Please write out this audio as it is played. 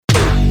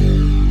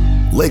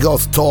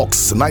Lagos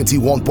Talks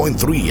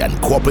 91.3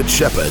 and Corporate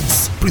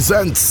Shepherds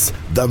presents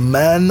the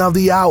Man of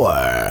the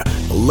Hour.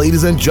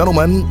 Ladies and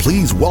gentlemen,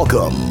 please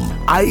welcome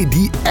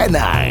ID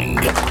Enang.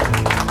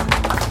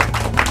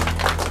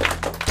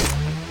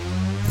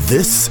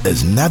 This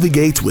is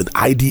Navigate with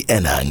ID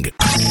Enang.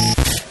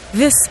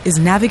 This is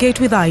Navigate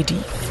with ID,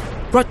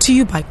 brought to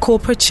you by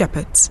Corporate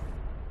Shepherds.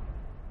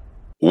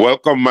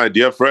 Welcome, my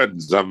dear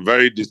friends and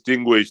very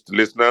distinguished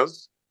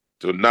listeners,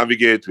 to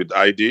Navigate with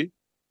ID.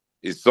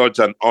 It's such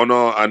an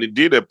honor and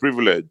indeed a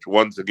privilege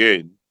once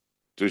again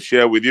to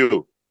share with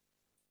you.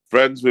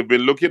 Friends, we've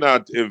been looking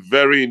at a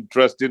very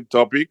interesting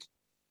topic.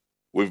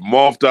 We've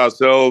morphed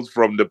ourselves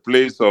from the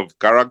place of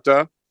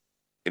character.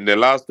 In the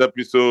last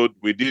episode,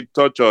 we did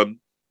touch on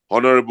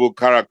honorable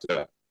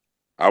character,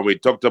 and we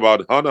talked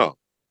about honor.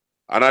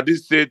 And I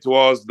did say to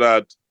us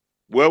that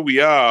where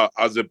we are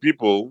as a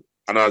people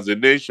and as a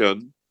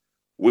nation,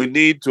 we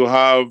need to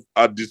have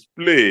a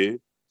display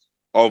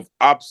of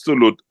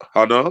absolute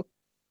honor,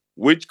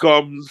 which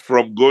comes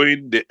from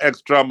going the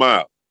extra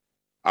mile.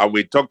 And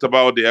we talked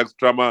about the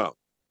extra mile.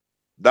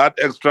 That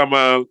extra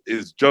mile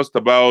is just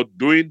about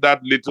doing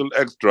that little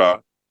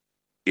extra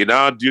in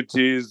our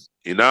duties,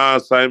 in our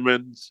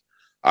assignments,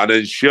 and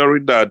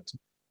ensuring that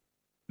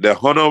the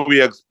honor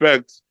we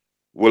expect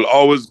will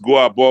always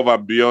go above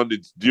and beyond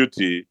its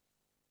duty,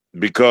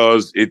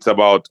 because it's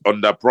about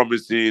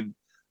under-promising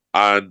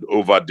and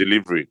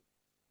over-delivering.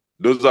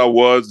 Those are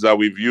words that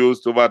we've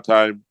used over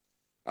time,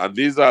 and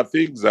these are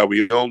things that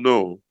we all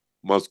know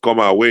must come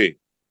our way.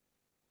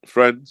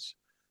 Friends,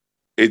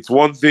 it's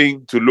one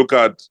thing to look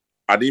at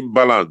an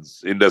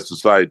imbalance in the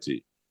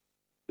society.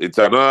 It's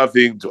another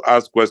thing to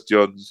ask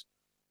questions.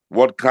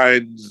 What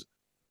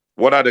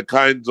are the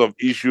kinds of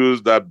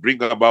issues that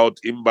bring about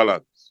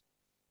imbalance?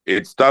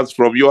 It starts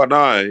from you and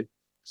I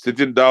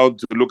sitting down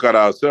to look at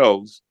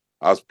ourselves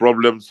as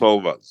problem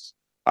solvers.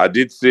 I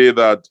did say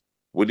that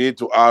we need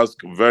to ask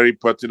very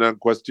pertinent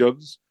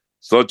questions,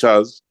 such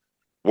as,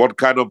 what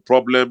kind of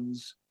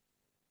problems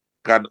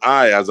can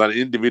I as an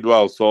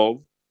individual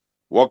solve?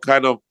 What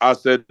kind of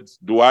assets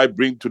do I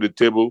bring to the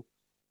table?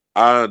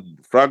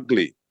 And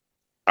frankly,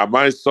 am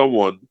I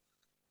someone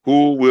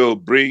who will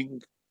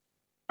bring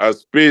a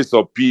space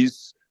of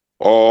peace,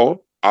 or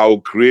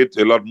I'll create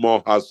a lot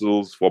more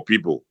hassles for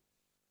people?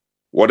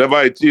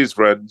 Whatever it is,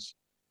 friends,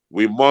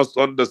 we must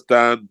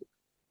understand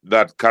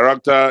that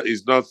character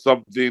is not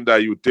something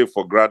that you take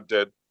for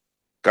granted.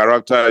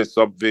 Character is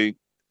something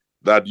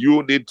that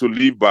you need to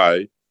live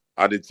by,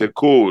 and it's a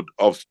code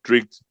of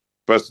strict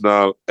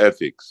personal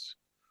ethics.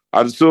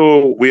 And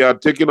so we are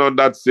taking on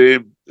that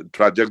same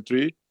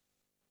trajectory,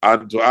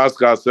 and to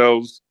ask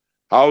ourselves,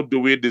 how do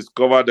we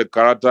discover the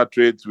character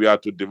traits we are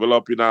to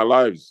develop in our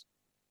lives?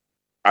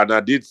 And I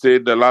did say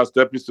in the last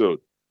episode,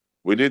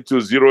 we need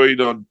to zero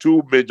in on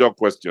two major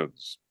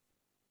questions.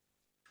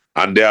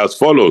 And they're as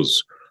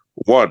follows.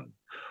 One,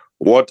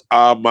 what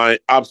are my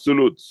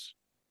absolutes?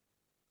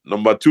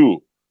 Number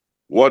two,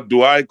 what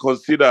do I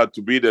consider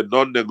to be the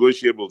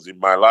non-negotiables in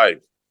my life?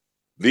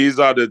 These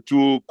are the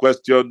two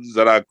questions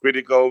that are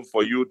critical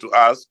for you to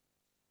ask.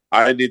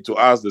 I need to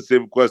ask the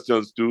same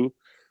questions too.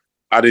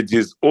 And it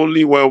is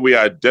only when we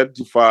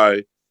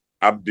identify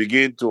and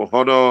begin to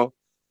honor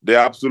the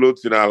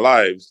absolutes in our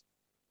lives,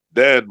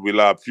 then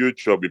will our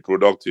future be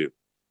productive.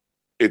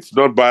 It's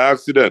not by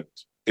accident.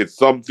 It's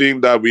something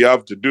that we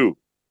have to do.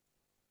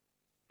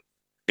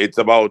 It's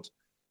about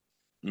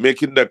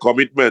making the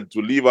commitment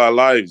to live our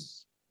lives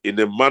in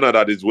a manner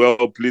that is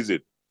well-pleasing.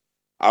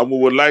 And we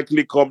will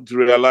likely come to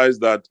realize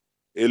that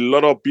a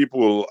lot of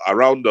people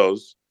around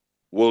us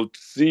will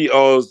see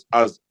us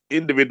as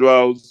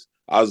individuals,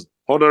 as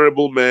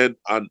honorable men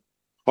and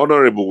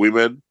honorable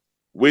women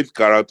with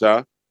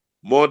character,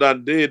 more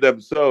than they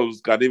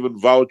themselves can even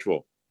vouch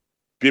for.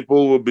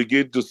 People will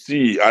begin to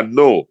see and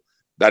know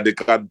that they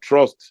can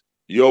trust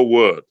your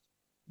word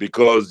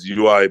because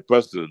you are a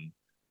person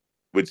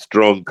with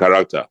strong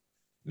character.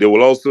 They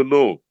will also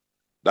know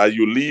that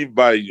you live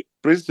by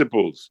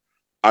principles,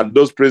 and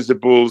those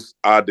principles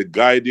are the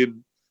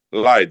guiding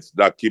lights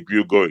that keep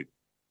you going.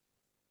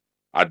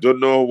 I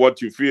don't know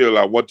what you feel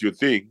and what you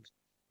think,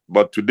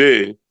 but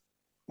today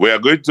we are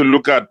going to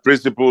look at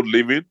principled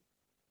living.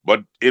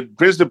 But in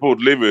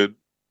principled living,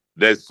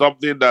 there's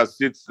something that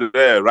sits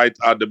there right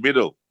at the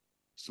middle.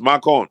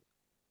 Smack on.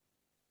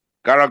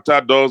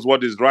 Character does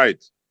what is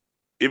right,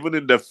 even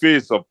in the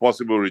face of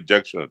possible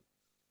rejection.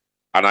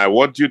 And I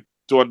want you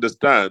to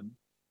understand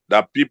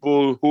that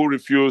people who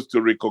refuse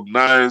to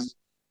recognize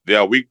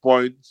their weak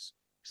points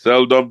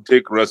seldom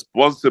take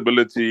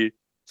responsibility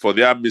for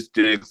their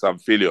mistakes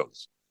and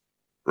failures.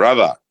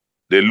 Rather,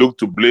 they look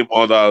to blame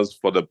others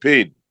for the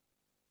pain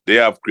they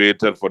have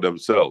created for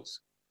themselves.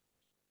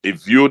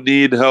 If you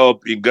need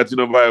help in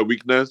getting over a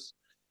weakness,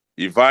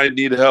 if I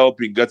need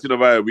help in getting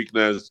over a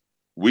weakness,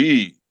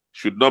 we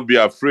should not be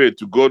afraid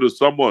to go to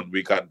someone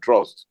we can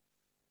trust.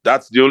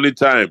 That's the only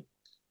time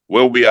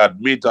when we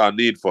admit our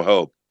need for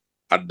help.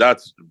 And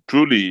that's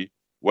truly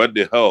when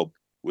the help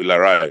will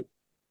arrive.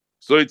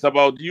 So it's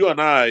about you and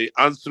I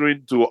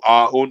answering to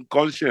our own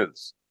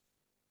conscience.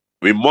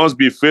 We must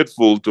be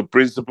faithful to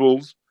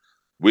principles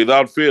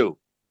without fail.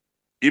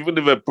 Even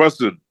if a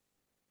person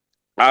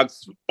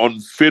acts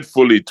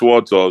unfaithfully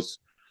towards us,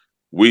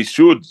 we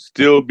should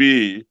still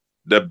be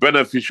the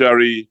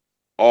beneficiary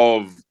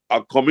of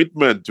a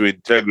commitment to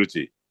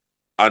integrity.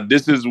 And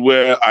this is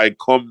where I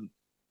come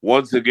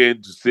once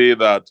again to say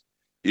that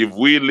if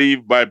we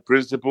live by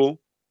principle,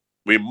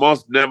 we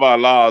must never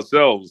allow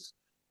ourselves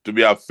to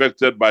be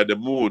affected by the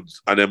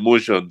moods and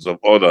emotions of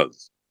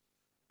others.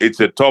 It's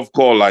a tough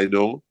call, I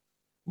know,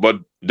 but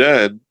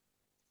then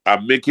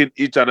I'm making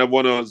each and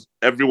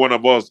every one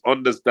of us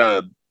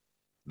understand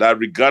that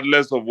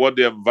regardless of what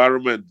the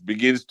environment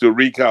begins to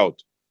wreak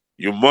out,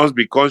 you must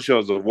be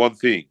conscious of one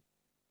thing,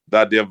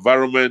 that the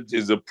environment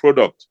is a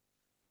product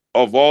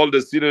of all the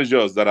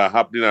synergies that are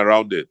happening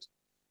around it.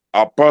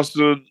 A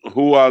person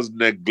who has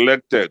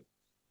neglected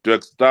to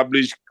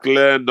establish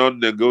clear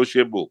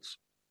non-negotiables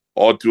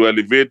or to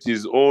elevate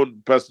his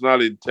own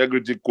personal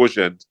integrity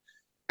quotient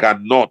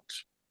cannot,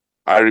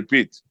 I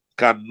repeat,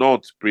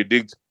 cannot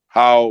predict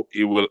how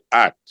he will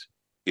act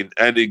in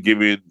any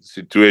given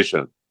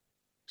situation.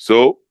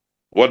 So,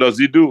 what does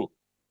he do?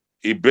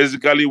 He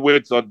basically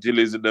waits until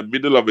he's in the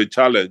middle of a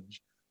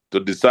challenge to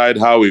decide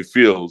how he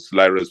feels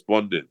like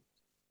responding.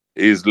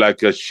 He's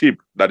like a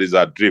ship that is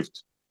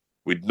adrift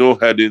with no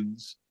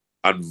headings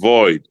and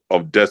void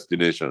of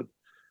destination.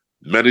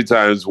 Many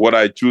times, what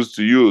I choose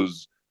to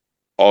use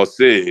or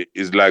say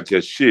is like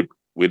a ship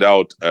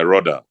without a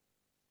rudder.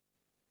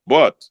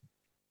 But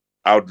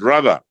I would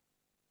rather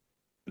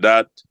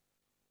that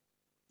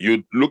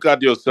you look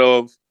at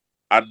yourself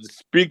and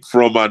speak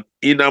from an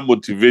inner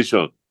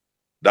motivation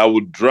that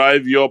would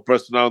drive your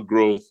personal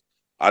growth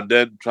and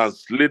then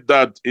translate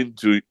that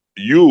into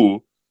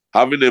you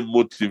having a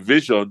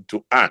motivation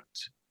to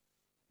act.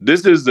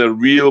 This is the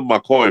real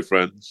McCoy,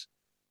 friends.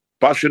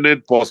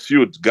 Passionate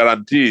pursuit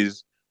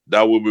guarantees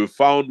that we will be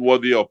found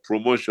worthy of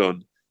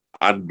promotion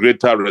and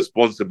greater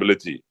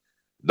responsibility.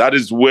 That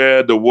is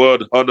where the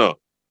word honor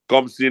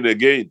comes in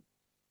again.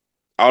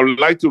 I would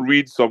like to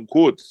read some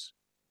quotes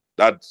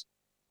that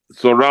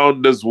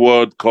surround this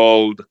word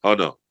called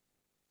honor.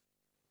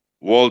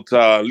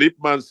 Walter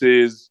Lippmann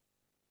says,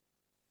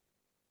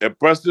 a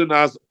person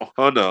has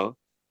honor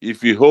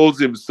if he holds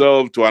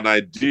himself to an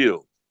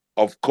ideal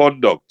of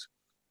conduct,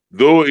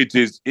 though it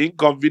is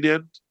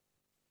inconvenient,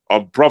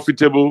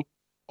 unprofitable,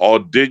 or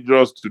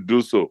dangerous to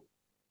do so.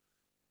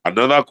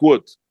 Another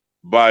quote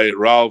by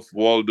Ralph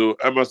Waldo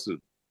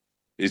Emerson.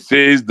 He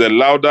says, the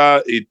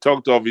louder he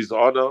talked of his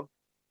honor,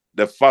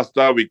 the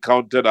faster we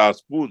counted our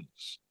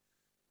spoons.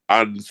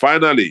 And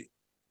finally,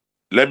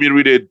 let me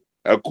read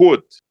a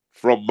quote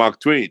from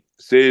Mark Twain. It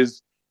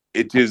says,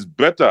 it is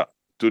better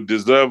to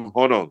deserve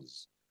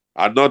honors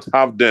and not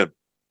have them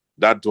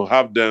than to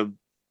have them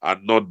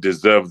and not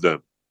deserve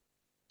them.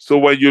 So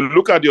when you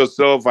look at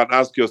yourself and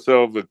ask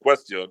yourself a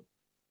question,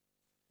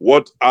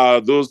 what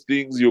are those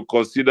things you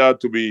consider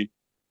to be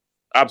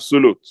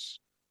absolutes?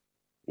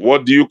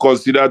 What do you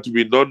consider to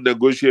be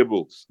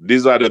non-negotiables?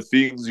 These are the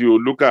things you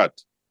look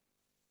at.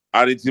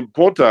 And it's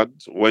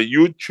important when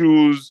you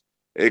choose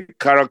a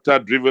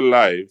character-driven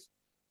life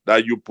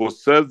that you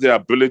possess the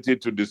ability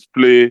to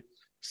display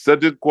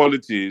certain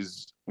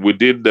qualities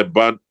within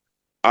the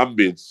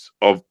ambits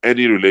of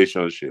any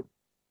relationship.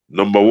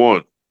 Number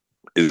one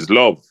is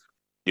love.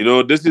 You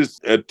know, this is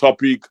a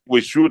topic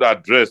we should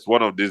address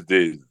one of these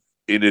days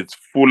in its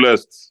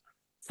fullest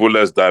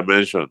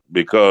dimension,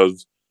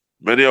 because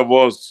many of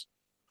us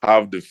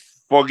have the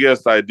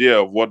foggiest idea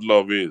of what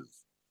love is.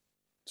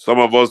 Some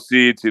of us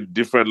see it in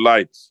different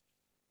lights.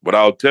 But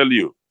I'll tell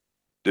you,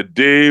 the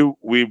day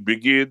we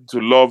begin to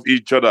love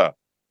each other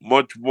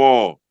much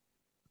more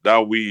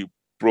than we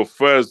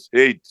profess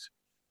hate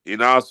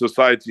in our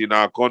society, in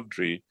our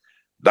country,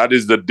 that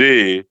is the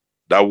day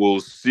that we'll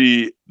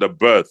see the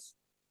birth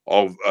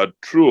of a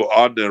true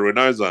and a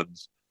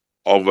renaissance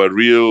of a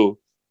real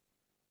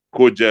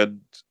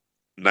cogent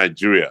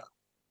Nigeria.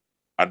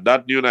 And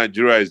that new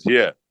Nigeria is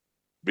here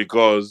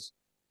because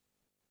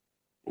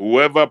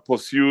whoever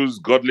pursues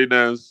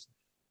godliness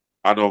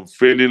and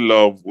unfailing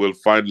love will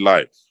find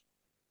life,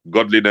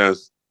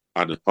 godliness,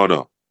 and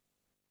honor.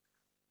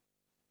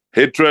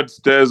 Hatred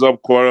stirs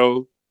up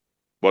quarrel,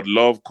 but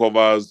love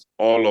covers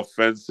all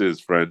offenses,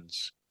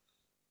 friends.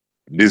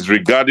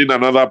 Disregarding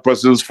another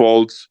person's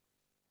faults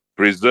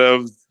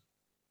preserves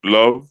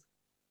love.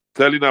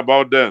 Telling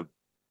about them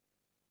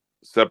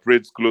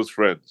separates close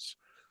friends.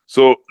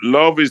 So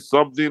love is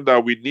something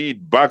that we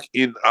need back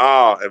in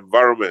our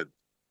environment,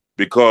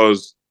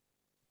 because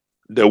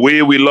the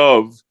way we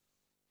love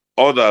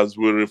others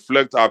will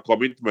reflect our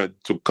commitment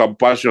to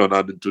compassion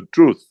and to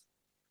truth.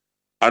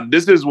 And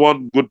this is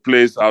one good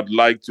place I'd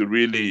like to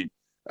really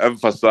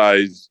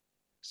emphasize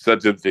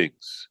certain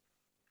things.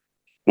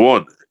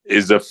 One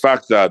is the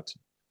fact that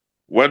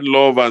when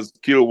love and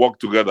skill work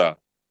together,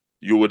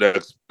 you would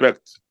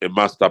expect a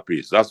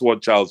masterpiece. That's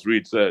what Charles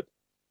Reed said.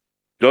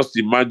 Just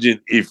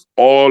imagine if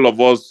all of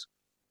us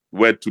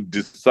were to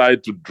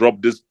decide to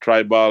drop this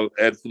tribal,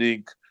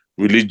 ethnic,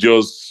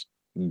 religious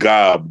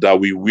garb that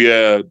we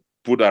wear,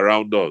 put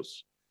around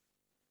us,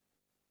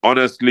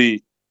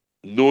 honestly,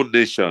 no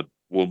nation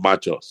will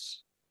match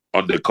us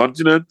on the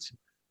continent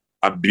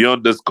and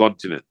beyond this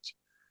continent.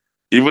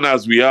 Even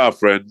as we are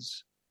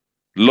friends,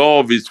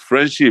 love is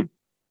friendship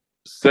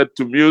set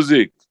to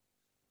music.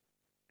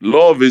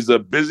 Love is a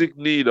basic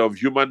need of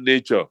human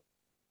nature.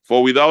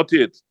 For without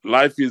it,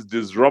 life is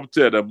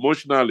disrupted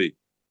emotionally,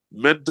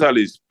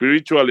 mentally,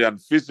 spiritually,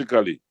 and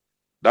physically.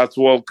 That's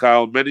what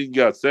Carl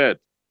Menninger said.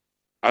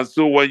 And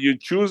so when you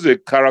choose a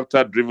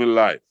character-driven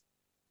life,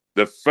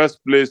 the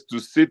first place to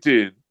sit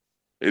in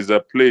is a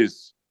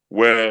place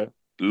where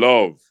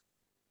love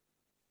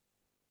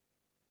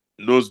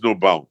knows no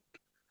bound.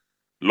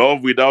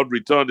 Love without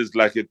return is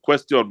like a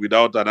question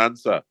without an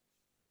answer.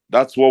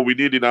 That's what we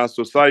need in our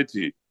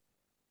society.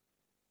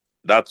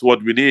 That's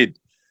what we need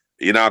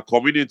in our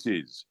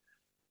communities.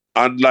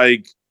 And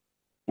like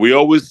we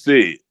always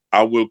say,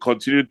 I will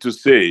continue to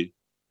say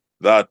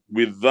that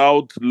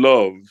without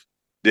love,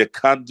 there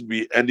can't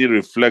be any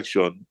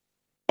reflection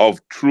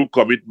of true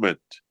commitment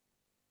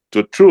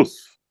to truth.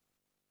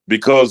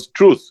 Because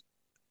truth,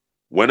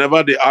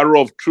 whenever the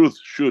arrow of truth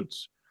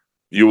shoots,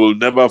 you will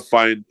never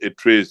find a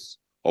trace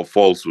of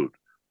falsehood.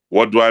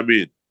 What do I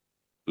mean?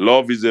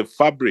 Love is a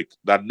fabric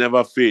that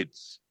never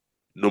fades,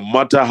 no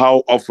matter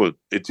how often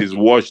it is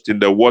washed in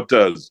the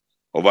waters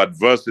of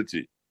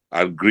adversity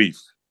and grief.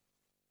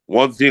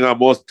 One thing I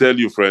must tell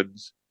you,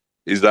 friends,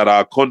 is that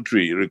our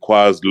country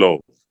requires love.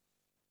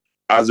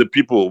 As a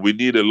people, we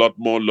need a lot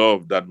more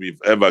love than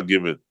we've ever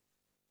given.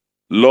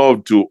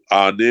 Love to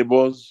our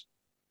neighbors,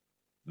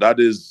 that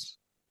is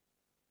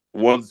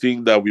one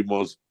thing that we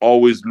must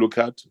always look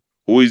at.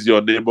 Who is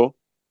your neighbor?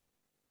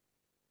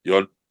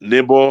 Your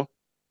neighbor,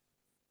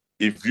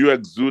 if you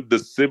exude the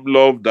same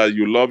love that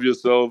you love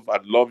yourself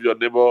and love your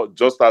neighbor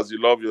just as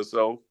you love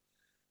yourself,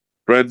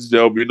 friends,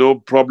 there will be no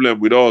problem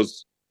with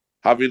us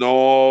having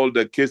all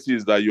the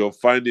cases that you're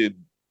finding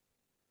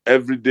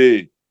every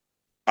day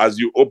as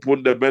you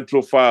open the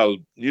Metro file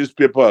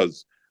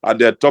newspapers and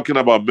they're talking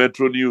about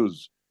Metro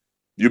News.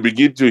 You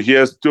begin to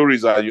hear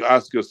stories and you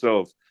ask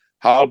yourself,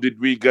 how did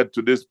we get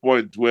to this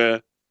point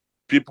where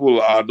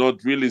people are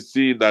not really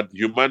seeing that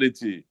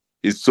humanity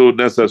is so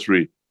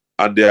necessary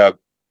and they are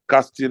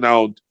casting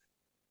out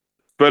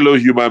fellow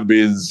human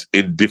beings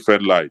in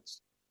different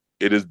lights?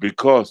 It is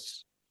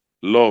because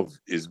love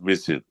is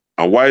missing.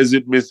 And why is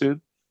it missing?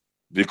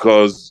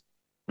 Because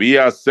we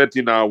are set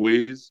in our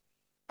ways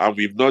and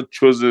we've not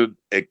chosen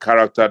a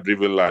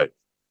character-driven life.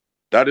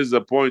 That is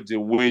the point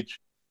in which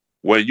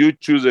when you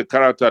choose a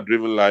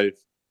character-driven life,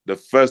 the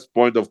first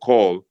point of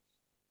call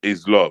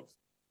is love.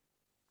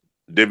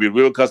 David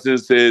Wilkerson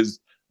says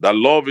that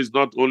love is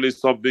not only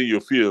something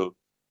you feel,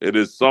 it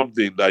is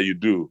something that you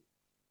do.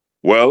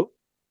 Well,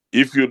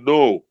 if you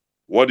know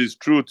what is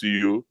true to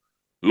you,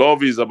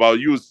 love is about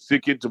you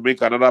seeking to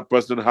make another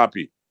person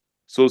happy.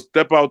 So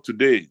step out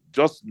today,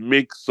 just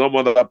make some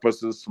other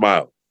person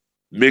smile,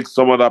 make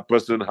some other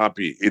person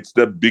happy. It's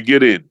the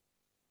beginning.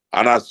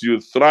 And as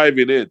you thrive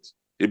in it,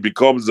 it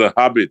becomes a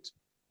habit.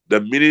 The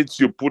minute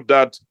you put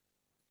that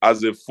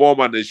as a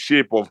form and a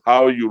shape of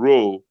how you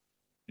roll,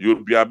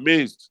 you'll be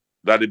amazed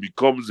that it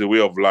becomes a way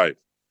of life.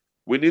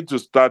 We need to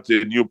start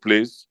a new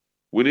place.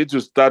 We need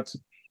to start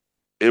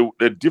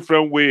a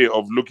different way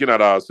of looking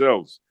at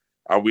ourselves.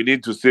 And we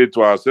need to say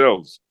to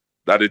ourselves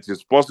that it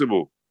is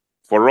possible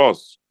for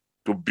us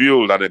to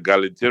build an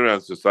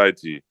egalitarian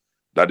society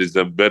that is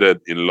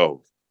embedded in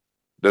love.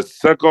 The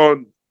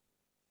second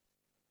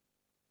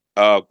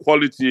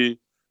quality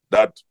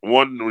that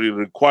one will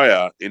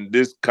require in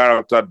this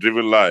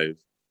character-driven life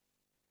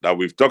that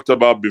we've talked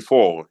about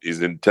before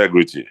is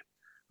integrity.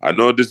 I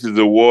know this is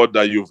a word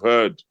that you've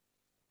heard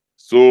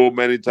so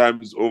many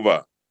times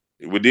over.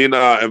 Within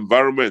our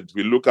environment,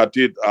 we look at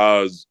it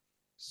as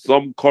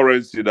some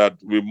currency that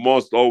we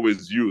must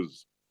always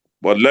use.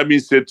 But let me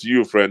say to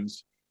you,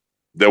 friends,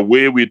 the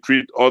way we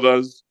treat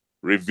others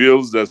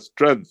reveals the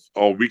strength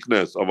or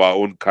weakness of our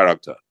own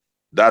character.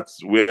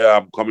 That's where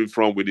I'm coming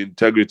from with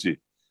integrity.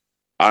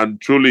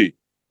 And truly,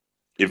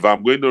 if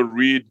I'm going to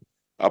read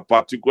a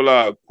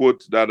particular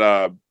quote that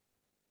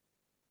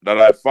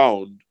I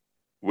found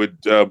with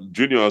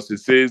Junius, it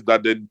says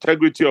that the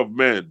integrity of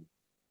men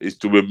is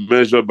to be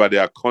measured by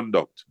their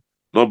conduct,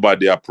 not by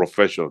their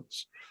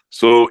professions.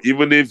 So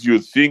even if you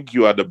think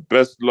you are the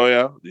best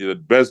lawyer, you're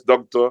the best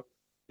doctor,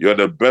 you're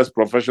the best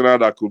professional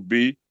that could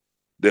be,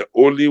 the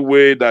only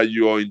way that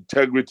your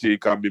integrity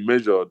can be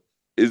measured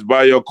is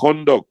by your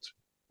conduct.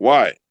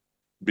 Why?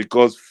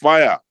 Because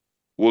fire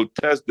will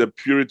test the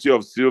purity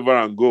of silver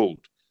and gold,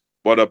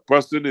 but a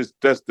person is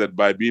tested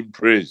by being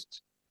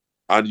praised.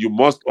 And you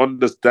must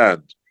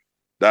understand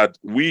that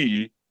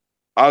we,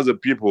 as a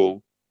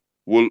people,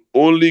 will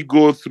only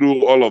go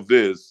through all of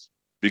this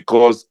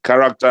because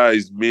character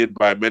is made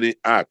by many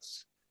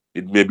acts.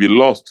 It may be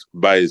lost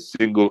by a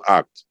single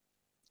act.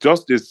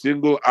 Just a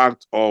single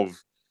act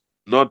of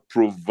not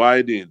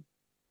providing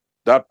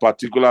that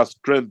particular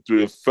strength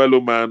to a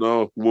fellow man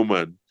or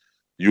woman,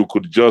 you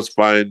could just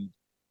find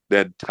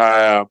the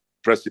entire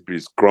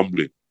precipice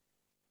crumbling.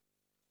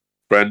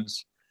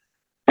 Friends,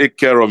 take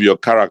care of your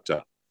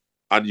character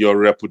and your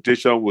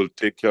reputation will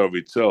take care of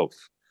itself.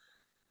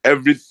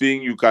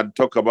 Everything you can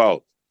talk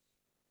about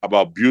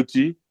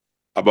beauty,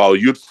 about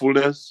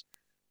youthfulness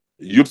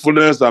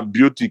and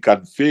beauty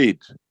can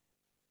fade,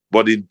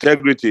 but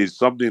integrity is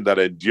something that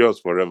endures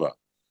forever.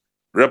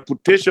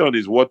 Reputation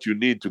is what you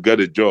need to get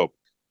a job.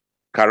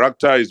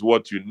 Character is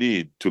what you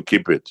need to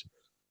keep it.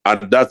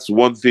 And that's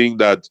one thing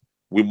that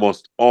we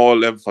must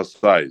all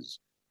emphasize.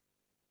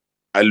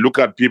 I look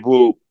at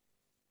people,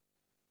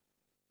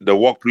 the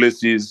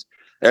workplaces,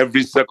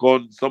 every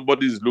second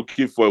somebody is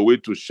looking for a way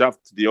to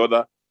shaft the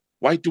other.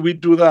 Why do we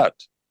do that?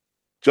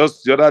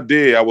 Just the other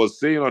day, I was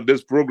saying on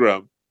this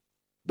program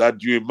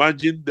that you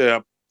imagine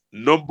the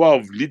number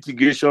of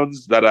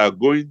litigations that are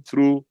going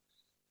through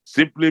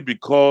simply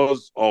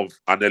because of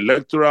an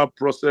electoral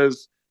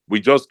process we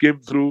just came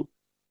through.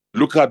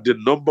 Look at the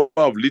number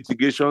of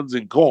litigations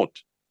in court.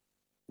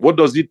 What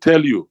does it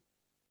tell you?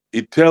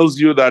 It tells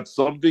you that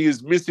something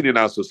is missing in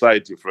our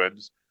society,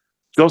 friends.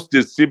 Just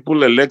a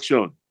simple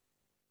election.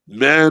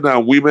 Men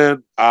and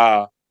women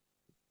are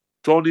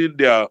turning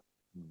their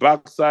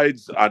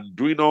backsides and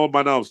doing all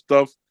manner of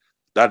stuff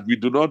that we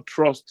do not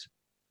trust.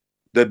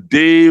 The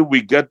day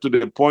we get to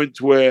the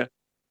point where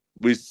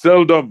we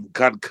seldom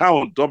can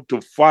count up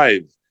to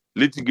 5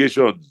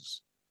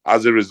 litigations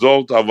as a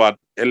result of an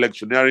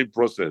electioneering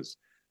process,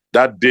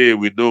 that day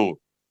we know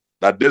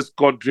that this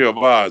country of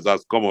ours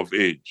has come of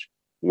age.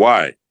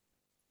 Why?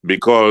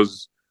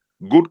 Because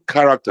good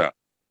character,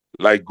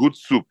 like good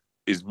soup,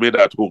 is made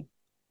at home.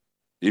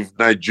 If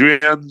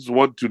Nigerians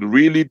want to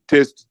really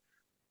taste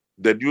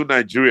the new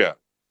Nigeria,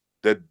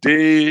 the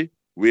day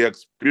we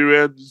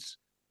experience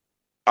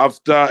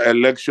after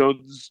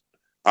elections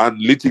and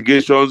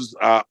litigations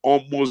are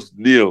almost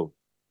nil,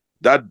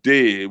 that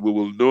day we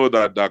will know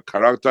that the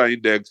character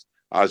index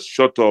has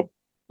shot up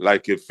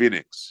like a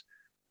phoenix.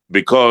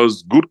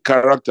 Because good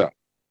character,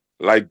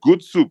 like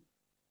good soup,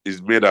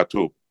 is made at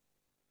home.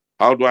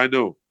 How do I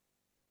know?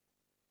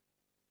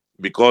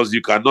 Because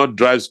you cannot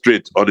drive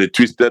straight on a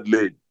twisted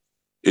lane.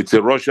 It's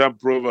a Russian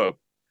proverb.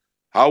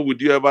 How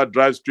would you ever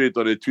drive straight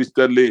on a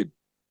twisted lane?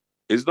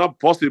 It's not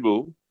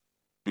possible,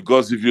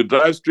 because if you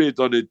drive straight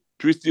on a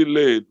twisted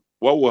lane,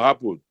 what will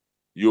happen?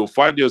 You'll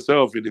find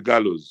yourself in the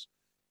gallows.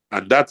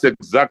 And that's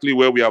exactly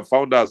where we have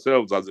found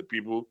ourselves as a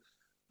people,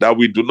 that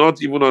we do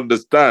not even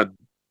understand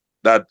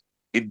that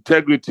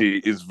integrity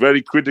is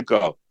very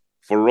critical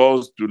for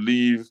us to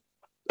live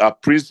a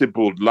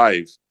principled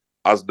life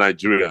as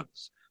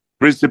Nigerians.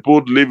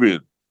 Principled living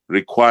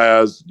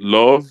requires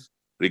love,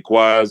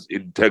 requires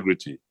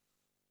integrity.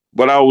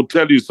 But I will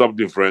tell you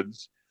something,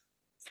 friends.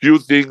 Few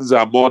things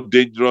are more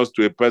dangerous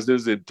to a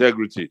person's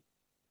integrity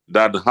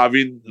than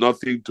having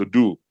nothing to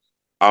do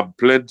and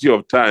plenty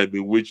of time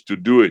in which to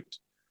do it.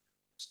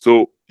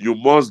 So you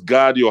must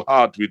guard your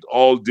heart with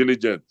all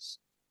diligence,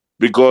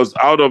 because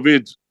out of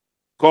it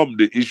come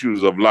the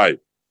issues of life.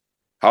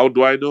 How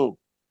do I know?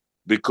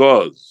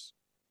 Because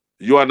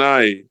you and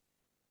I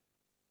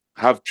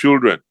have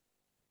children.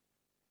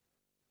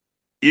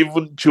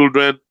 Even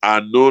children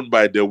are known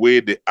by the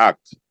way they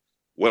act,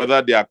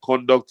 whether their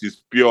conduct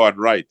is pure and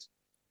right.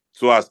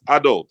 So as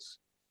adults,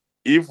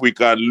 if we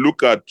can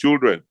look at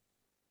children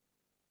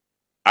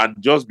and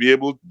just be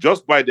able,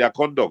 just by their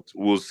conduct,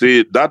 we'll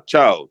say that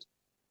child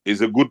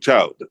is a good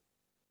child.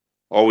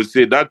 Or we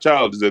say that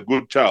child is a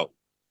good child.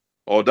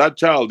 Or that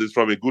child is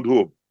from a good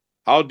home.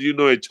 How do you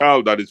know a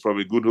child that is from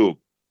a good home?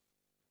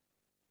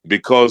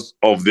 Because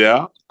of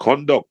their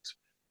conduct.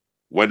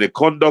 When the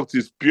conduct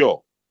is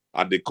pure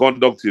and the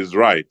conduct is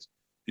right,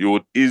 you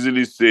would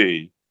easily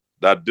say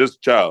that this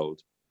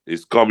child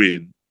is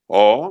coming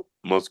or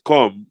must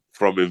come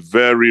from a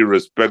very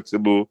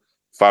respectable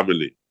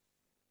family.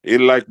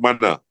 In like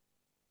manner,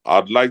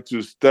 I'd like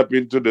to step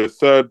into the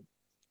third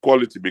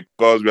quality,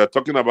 because we are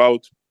talking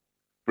about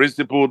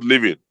principled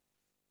living.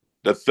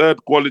 The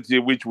third quality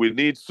which we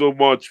need so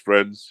much,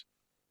 friends,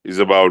 is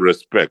about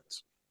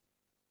respect.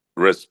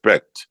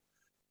 Respect.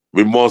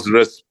 We must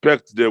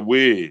respect the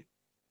way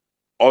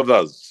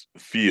others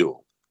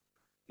feel.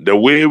 The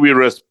way we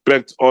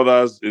respect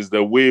others is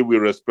the way we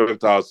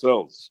respect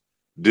ourselves.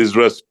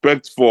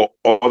 Disrespect for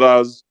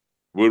others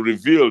will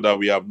reveal that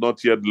we have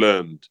not yet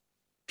learned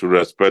to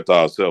respect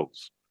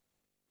ourselves.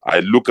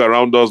 I look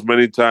around us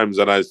many times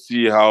and I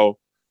see how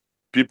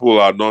people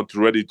are not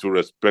ready to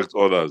respect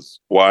others.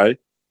 Why?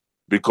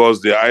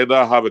 Because they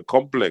either have a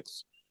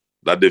complex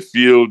that they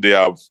feel they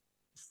are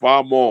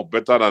far more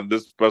better than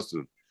this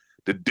person.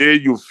 The day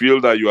you feel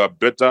that you are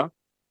better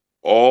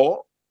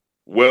or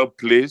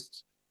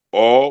well-placed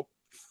or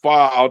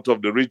far out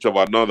of the reach of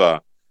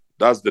another,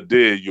 that's the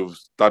day you've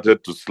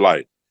started to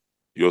slide.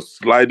 You're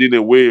sliding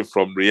away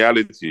from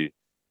reality.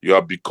 You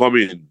are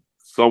becoming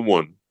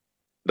someone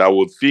that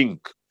will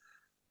think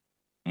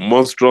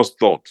monstrous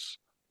thoughts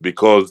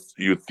because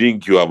you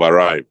think you have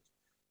arrived.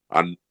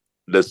 And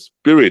the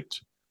spirit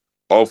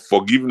of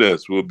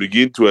forgiveness will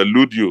begin to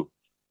elude you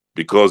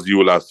because you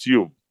will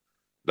assume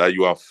that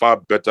you are far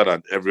better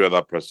than every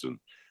other person.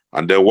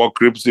 And then what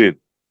creeps in?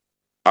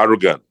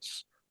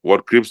 Arrogance.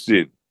 What creeps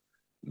in?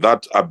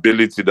 That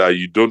ability that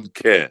you don't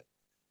care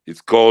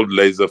It's called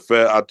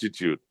laissez-faire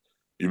attitude.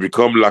 You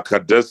become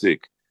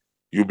lackadaisic.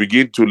 You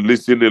begin to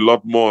listen a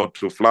lot more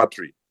to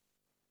flattery.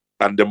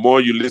 And the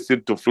more you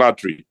listen to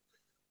flattery,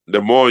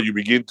 the more you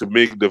begin to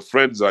make the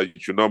friends that you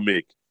should not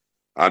make.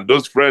 And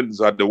those friends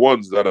are the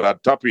ones that are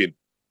tapping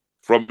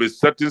from a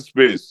certain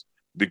space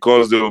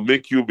because they will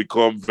make you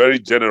become very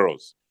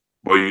generous.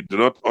 But you do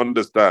not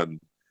understand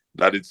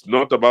that it's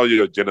not about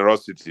your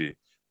generosity.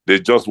 They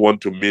just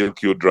want to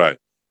milk you dry.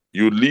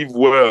 You live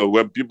well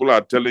when people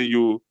are telling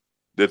you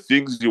the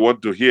things you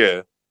want to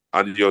hear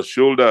and your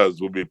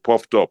shoulders will be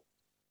puffed up.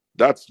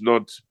 That's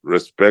not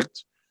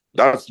respect.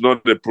 That's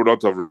not the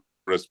product of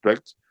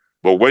respect.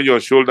 But when your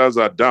shoulders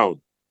are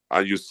down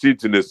and you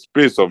sit in a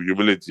space of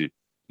humility,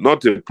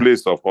 not a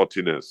place of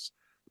haughtiness,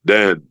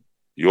 then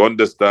you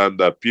understand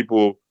that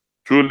people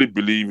truly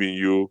believe in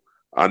you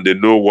and they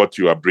know what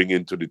you are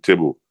bringing to the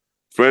table.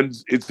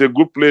 Friends, it's a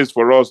good place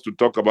for us to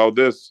talk about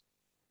this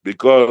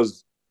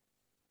because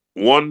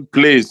one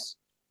place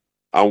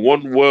and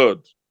one word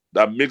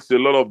that makes a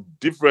lot of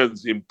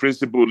difference in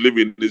principle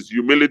living is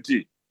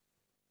humility.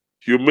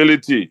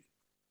 Humility.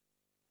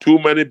 Too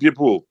many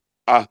people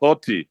are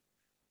haughty.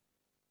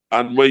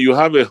 And when you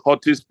have a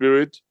haughty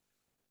spirit,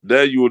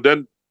 then you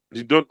don't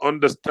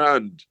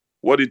understand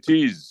what it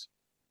is.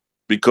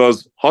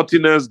 Because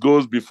haughtiness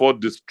goes before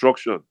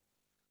destruction,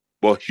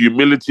 but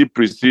humility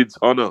precedes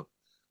honor.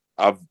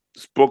 I've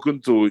spoken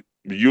to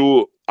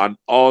you and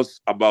us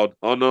about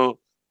honor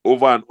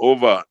over and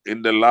over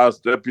in the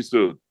last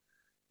episode.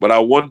 But I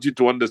want you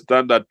to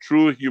understand that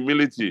true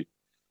humility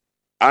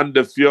and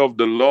the fear of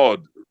the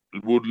Lord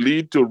would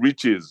lead to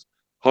riches,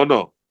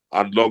 honor,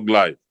 and long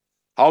life.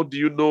 How do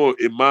you know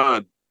a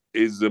man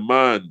is a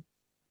man?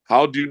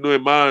 How do you know a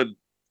man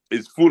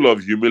is full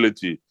of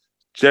humility?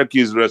 Check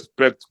his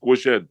respect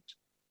quotient.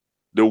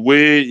 The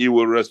way he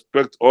will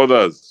respect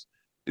others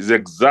is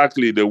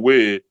exactly the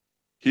way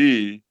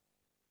he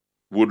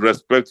would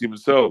respect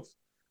himself.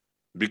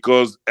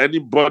 Because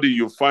anybody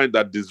you find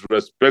that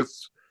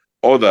disrespects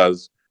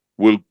others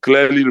will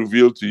clearly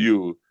reveal to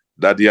you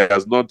that he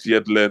has not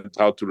yet learned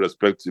how to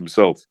respect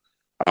himself.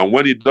 And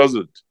when he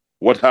doesn't,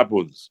 what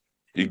happens?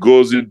 He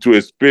goes into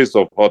a space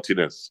of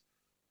haughtiness.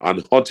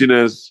 And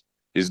haughtiness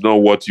is not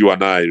what you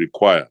and I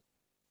require.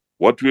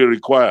 What we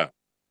require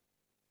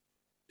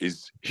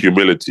is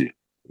humility.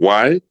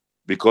 Why?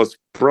 Because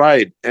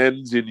pride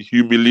ends in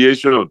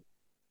humiliation,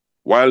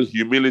 while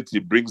humility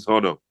brings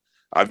honor.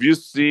 Have you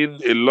seen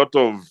a lot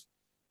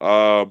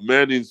of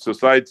men in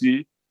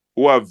society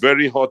who are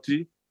very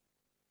haughty,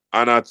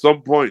 and at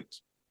some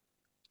point,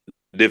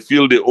 they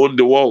feel they own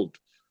the world.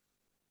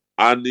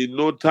 And in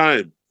no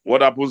time,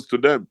 what happens to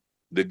them?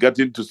 They get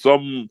into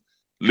some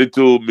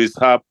little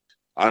mishap,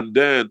 and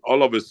then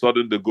all of a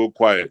sudden they go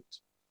quiet.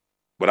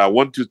 But I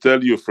want to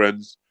tell you,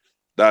 friends,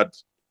 that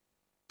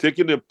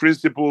taking a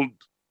principled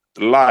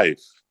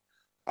life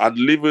and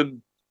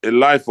living a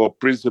life of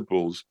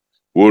principles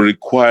will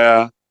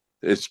require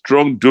a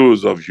strong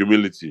dose of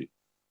humility.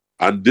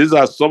 And these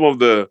are some of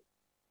the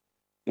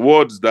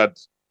words that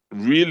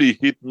really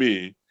hit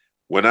me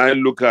when I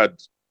look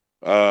at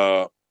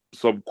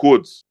some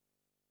quotes.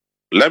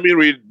 Let me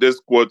read this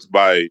quote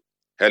by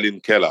Helen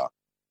Keller.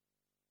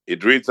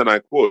 It reads, and I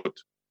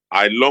quote,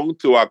 "I long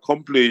to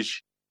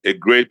accomplish a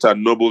great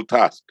and noble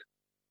task,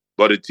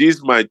 but it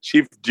is my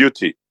chief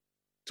duty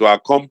to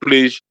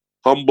accomplish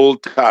humble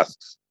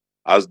tasks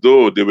as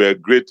though they were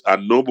great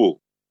and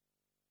noble.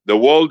 The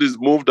world is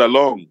moved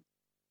along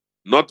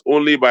not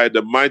only by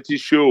the mighty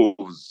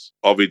shows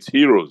of its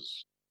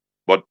heroes,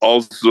 but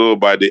also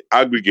by the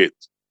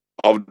aggregate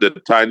of the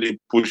tiny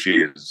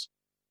pushes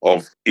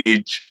of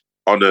each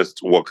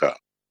honest worker."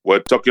 We're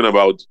talking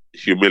about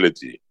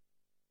humility.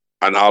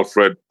 And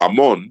Alfred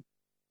Amon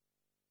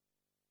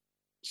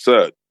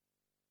said,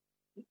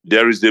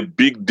 there is a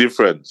big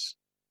difference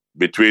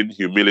between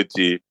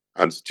humility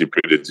and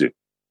stupidity.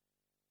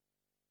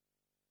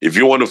 If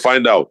you want to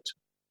find out,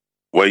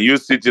 when you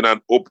sit in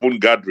an open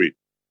gathering,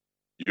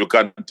 you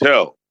can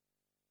tell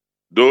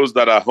those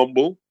that are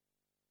humble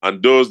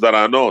and those that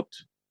are not,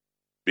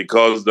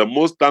 because the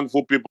most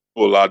thankful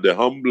people are the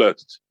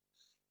humblest.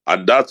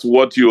 And that's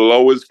what you'll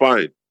always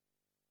find.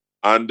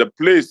 And the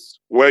place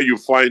where you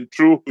find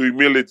true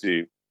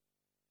humility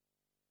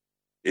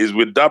is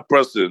with that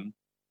person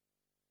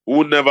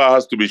who never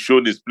has to be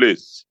shown his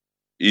place.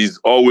 He's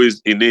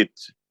always in it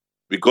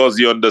because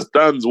he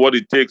understands what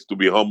it takes to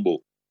be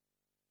humble.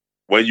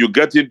 When you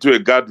get into a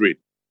gathering,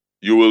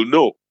 you will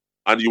know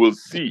and you will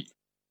see,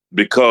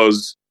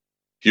 because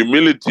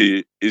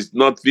humility is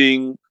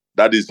nothing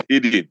that is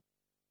hidden.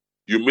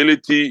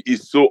 Humility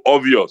is so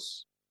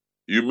obvious.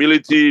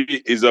 Humility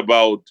is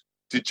about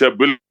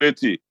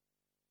teachability.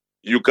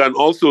 You can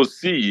also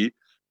see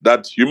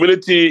that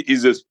humility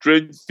is a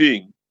strange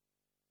thing.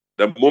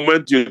 The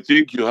moment you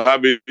think you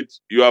have it,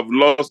 you have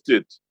lost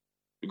it.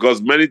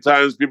 Because many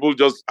times people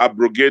just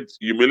abrogate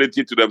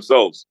humility to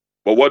themselves.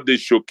 But what they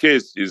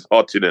showcase is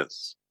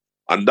haughtiness.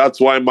 And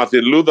that's why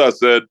Martin Luther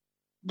said,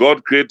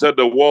 God created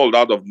the world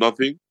out of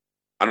nothing.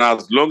 And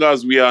as long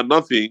as we are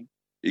nothing,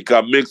 he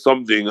can make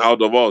something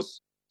out of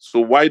us. So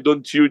why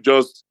don't you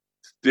just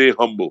stay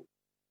humble?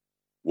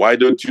 Why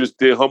don't you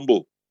stay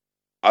humble?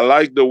 I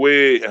like the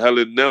way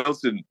Helen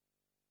Nelson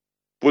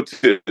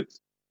puts it.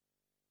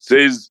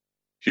 Says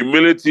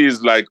humility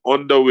is like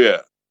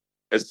underwear,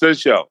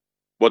 essential,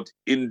 but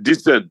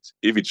indecent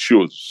if it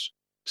shows.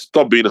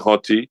 Stop being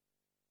haughty.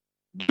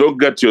 Don't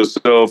get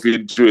yourself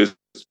into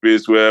a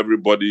space where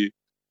everybody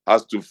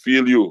has to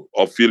feel you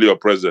or feel your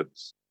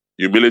presence.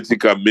 Humility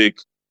can make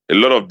a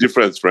lot of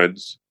difference,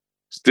 friends.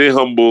 Stay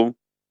humble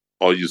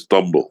or you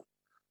stumble.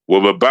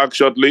 We'll be back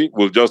shortly.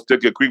 We'll just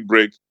take a quick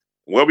break.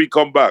 When we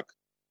come back,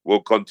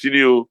 we'll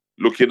continue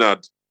looking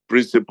at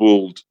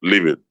principled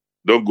living.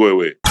 Don't go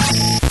away.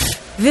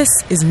 This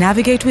is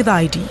Navigate with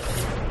ID,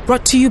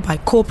 brought to you by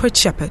Corporate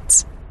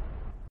Shepherds.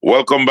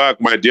 Welcome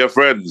back, my dear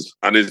friends.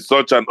 And it's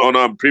such an honor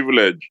and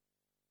privilege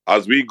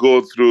as we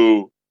go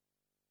through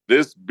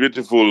this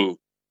beautiful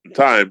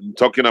time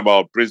talking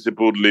about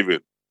principled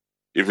living.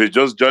 If you're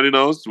just joining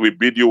us, we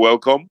bid you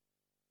welcome.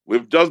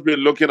 We've just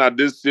been looking at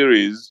this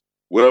series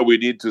where we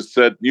need to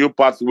set new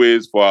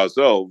pathways for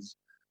ourselves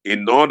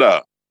in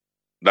order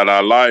that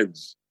our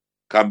lives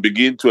can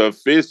begin to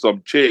face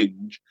some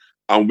change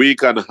and we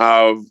can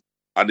have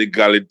an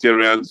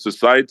egalitarian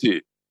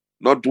society,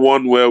 not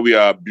one where we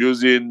are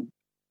abusing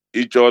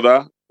each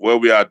other, where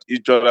we are at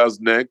each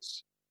other's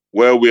necks,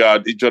 where we are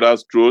at each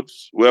other's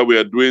throats, where we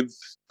are doing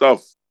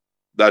stuff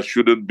that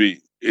shouldn't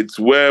be. It's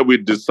where we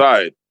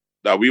decide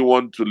that we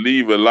want to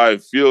live a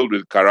life filled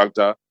with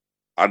character,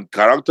 and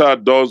character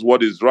does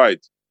what is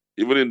right,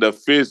 even in the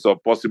face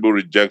of possible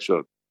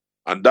rejection.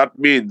 And that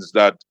means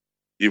that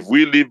if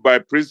we live by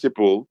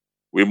principle,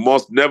 we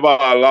must never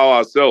allow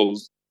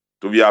ourselves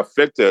to be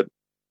affected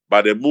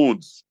by the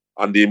moods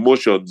and the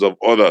emotions of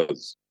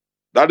others.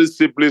 That is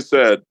simply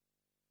said,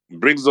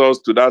 brings us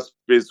to that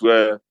space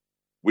where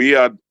we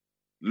had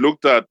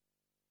looked at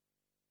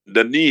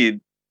the need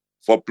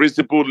for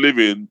principled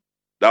living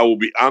that will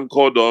be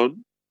anchored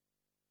on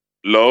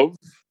love,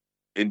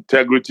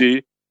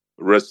 integrity,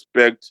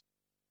 respect,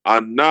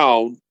 and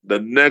now the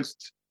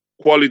next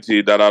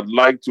quality that I'd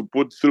like to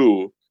put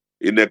through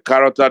in a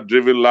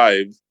character-driven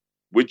life,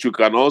 which you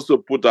can also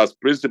put as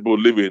principled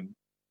living,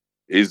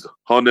 is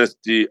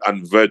honesty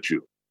and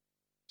virtue.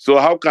 So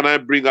how can I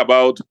bring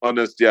about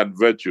honesty and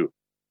virtue?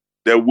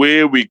 The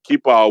way we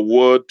keep our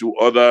word to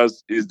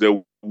others is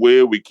the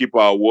way we keep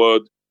our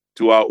word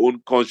to our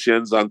own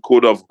conscience and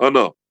code of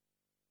honor.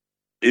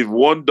 If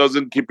one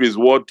doesn't keep his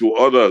word to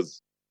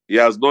others, he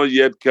has not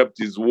yet kept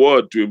his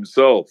word to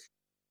himself.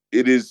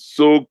 It is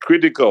so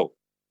critical.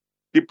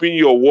 Keeping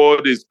your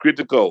word is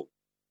critical.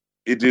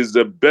 It is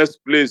the best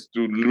place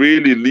to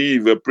really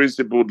live a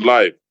principled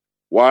life.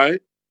 Why?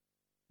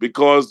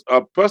 Because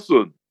a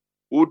person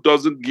who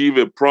doesn't give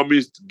a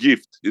promised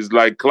gift is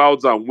like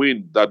clouds and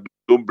wind that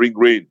don't bring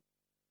rain.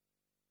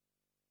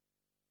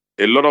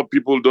 A lot of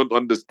people don't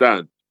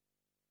understand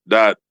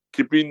that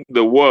keeping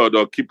the word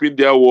or keeping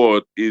their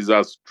word is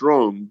as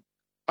strong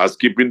as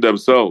keeping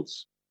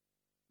themselves.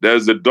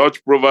 There's a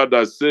Dutch proverb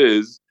that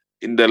says,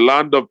 in the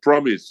land of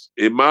promise,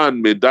 a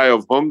man may die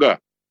of hunger.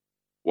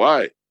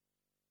 Why?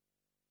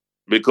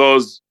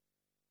 Because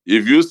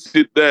if you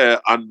sit there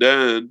and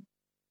then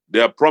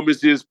there are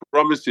promises,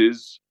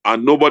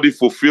 and nobody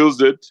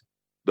fulfills it,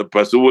 the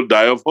person will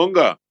die of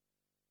hunger.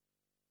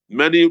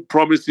 Many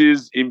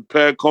promises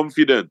impair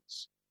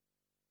confidence.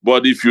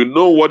 But if you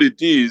know what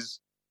it is,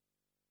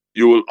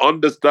 you will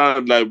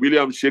understand, like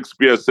William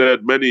Shakespeare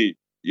said many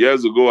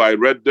years ago, I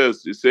read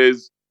this, it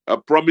says, a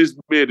promise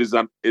made is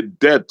a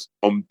debt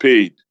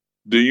unpaid.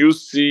 Do you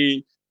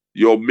see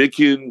you're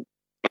making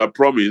a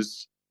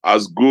promise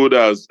as good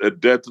as a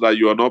debt that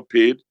you are not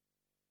paid?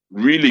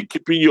 Really,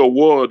 keeping your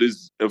word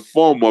is a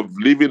form of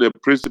living a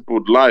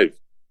principled life.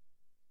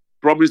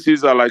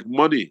 Promises are like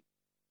money,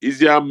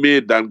 easier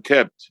made than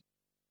kept.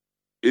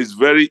 It's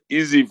very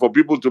easy for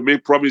people to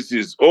make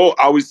promises. Oh,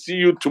 I will see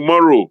you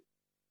tomorrow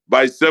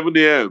by 7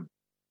 a.m.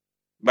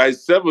 By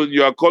 7,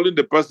 you are calling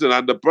the person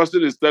and the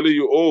person is telling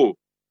you, oh,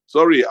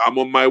 sorry, I'm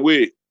on my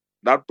way.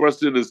 That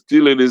person is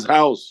still in his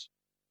house.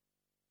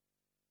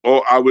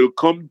 Or I will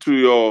come to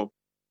your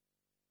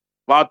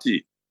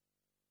party.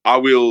 I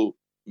will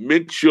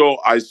make sure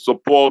I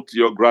support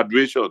your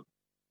graduation.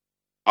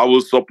 I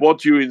will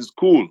support you in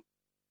school.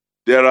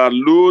 There are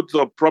loads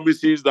of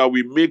promises that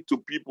we make to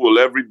people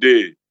every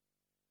day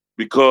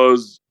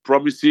because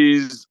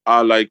promises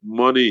are like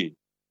money.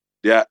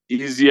 They are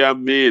easier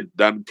made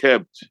than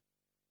kept.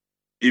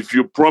 If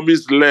you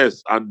promise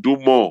less and do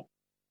more,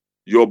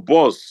 your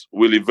boss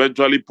will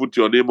eventually put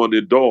your name on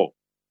the door.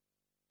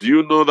 Do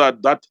you know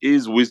that that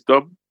is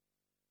wisdom?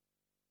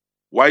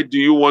 Why do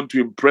you want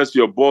to impress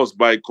your boss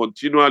by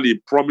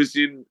continually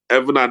promising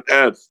heaven and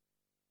earth?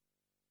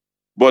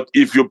 But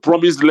if you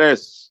promise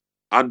less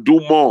and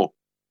do more,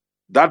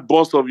 that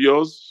boss of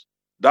yours,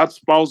 that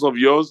spouse of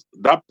yours,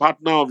 that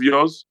partner of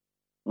yours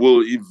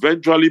will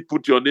eventually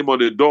put your name on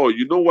the door.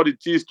 You know what it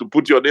is to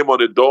put your name on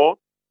the door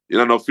in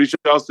an official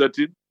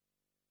setting?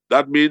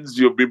 That means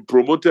you've been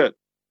promoted.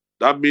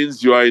 That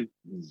means you are in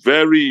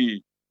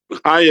very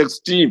high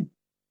esteem.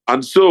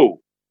 And so,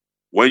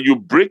 When you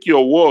break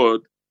your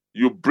word,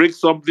 you break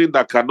something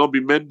that cannot be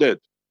mended.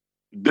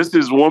 This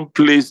is one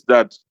place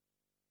that,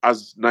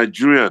 as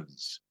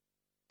Nigerians,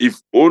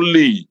 if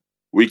only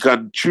we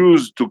can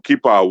choose to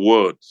keep our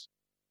words,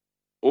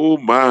 oh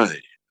my,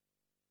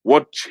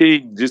 what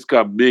change this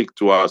can make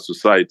to our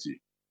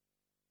society.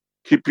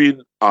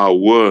 Keeping our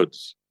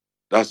words.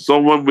 That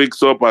someone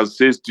wakes up and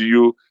says to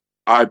you,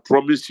 I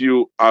promise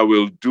you I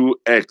will do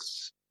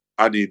X,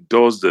 and he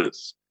does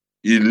this.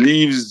 He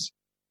lives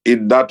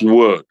in that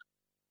word.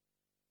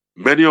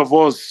 Many of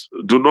us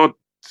do not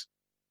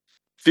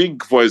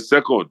think for a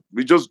second.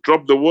 We just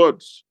drop the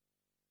words.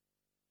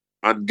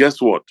 And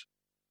guess what?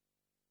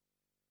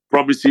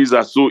 Promises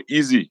are so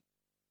easy.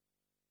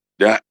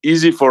 They are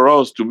easy for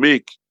us to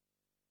make.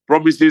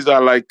 Promises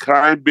are like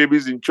crying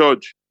babies in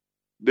church.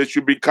 They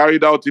should be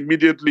carried out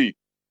immediately.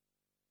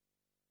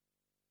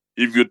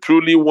 If you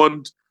truly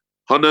want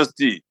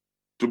honesty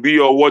to be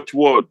your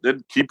watchword,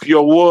 then keep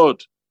your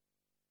word.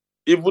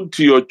 Even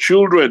to your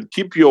children,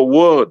 keep your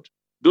word.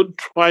 Don't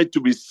try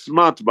to be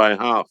smart by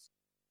half.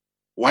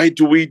 Why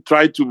do we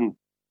try to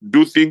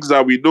do things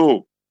that we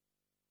know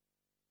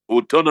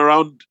will turn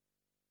around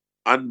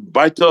and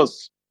bite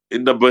us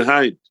in the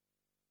behind?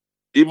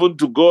 Even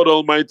to God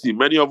Almighty,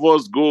 many of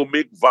us go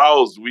make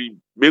vows. We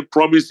make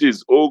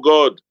promises. Oh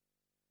God,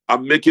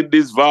 I'm making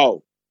this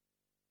vow.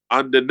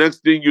 And the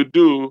next thing you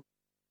do,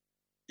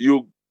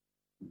 you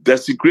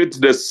desecrate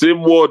the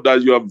same word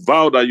that you have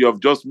vowed that you have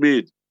just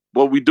made.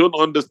 But we don't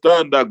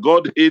understand that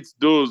God hates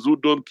those who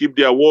don't keep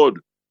their word,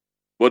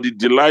 but he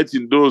delights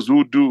in those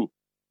who do.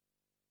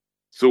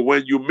 So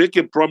when you make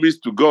a promise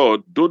to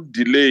God, don't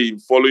delay in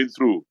following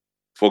through,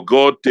 for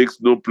God takes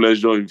no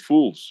pleasure in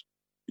fools.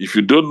 If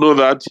you don't know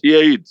that,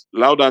 hear it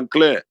loud and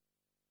clear.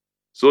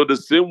 So the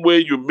same way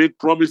you make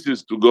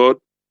promises to God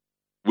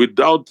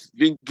without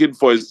thinking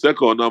for a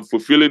second and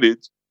fulfilling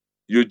it,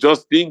 you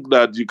just think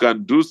that you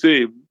can do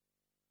same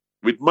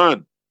with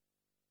man.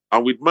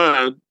 And with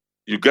man,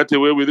 you get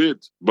away with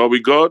it. But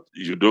with God,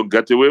 you don't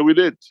get away with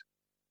it.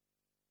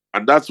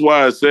 And that's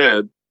why I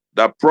said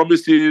that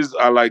promises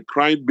are like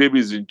crying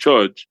babies in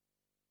church.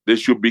 They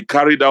should be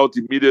carried out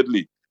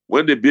immediately.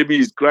 When the baby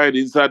is crying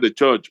inside the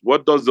church,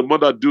 what does the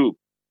mother do?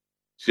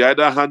 She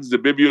either hands the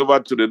baby over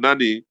to the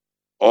nanny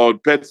or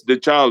pets the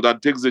child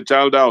and takes the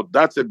child out.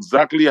 That's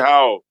exactly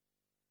how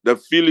the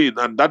feeling,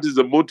 and that is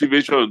the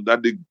motivation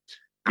that the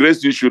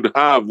grace you should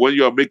have when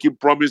you are making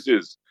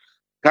promises.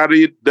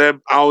 Carry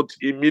them out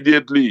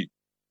immediately.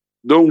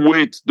 Don't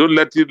wait. Don't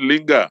let it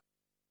linger.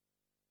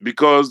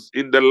 Because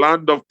in the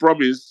land of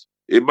promise,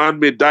 a man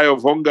may die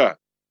of hunger.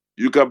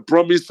 You can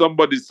promise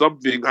somebody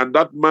something, and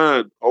that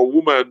man or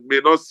woman may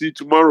not see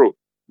tomorrow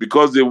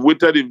because they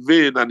waited in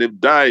vain and they've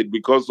died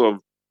because of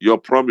your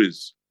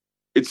promise.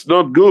 It's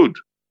not good.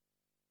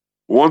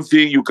 One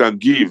thing you can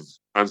give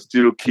and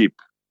still keep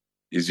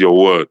is your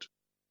word.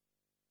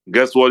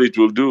 Guess what it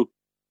will do?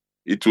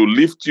 It will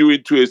lift you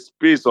into a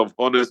space of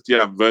honesty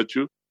and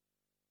virtue.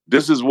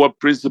 This is what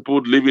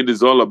principled living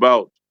is all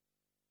about.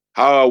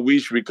 How I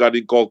wish we can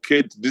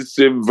inculcate this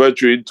same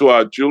virtue into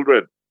our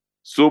children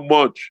so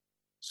much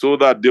so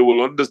that they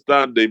will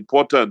understand the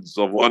importance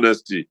of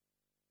honesty.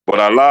 But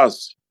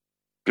alas,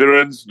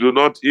 parents do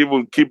not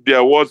even keep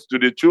their words to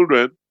the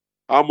children.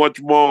 How much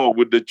more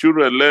will the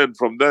children learn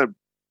from them?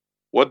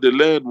 What they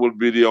learn will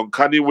be the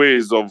uncanny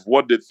ways of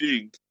what they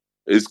think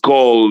is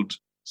called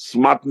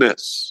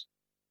smartness.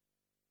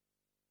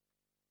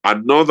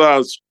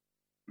 Another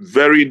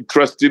very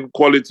interesting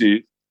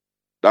quality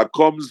that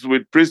comes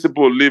with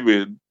principled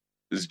living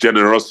is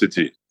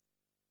generosity.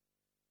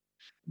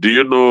 Do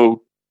you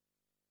know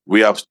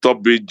we have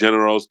stopped being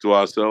generous to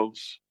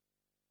ourselves?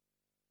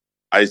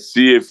 I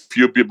see a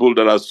few people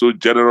that are so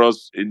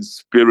generous in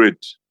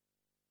spirit.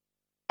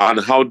 And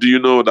how do you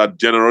know that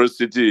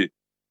generosity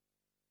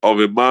of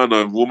a man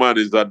or a woman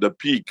is at the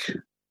peak?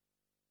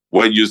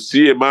 When you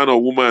see a man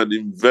or woman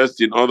invest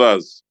in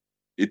others,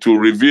 it will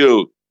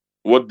reveal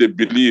what they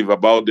believe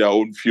about their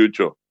own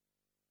future.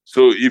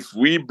 So if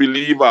we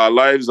believe our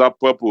lives have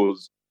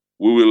purpose,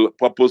 we will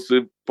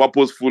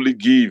purposefully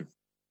give.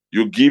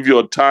 You give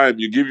your time,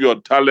 you give your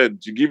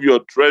talent, you give your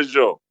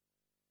treasure.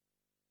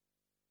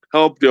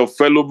 Help your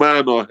fellow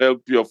man or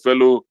help your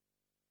fellow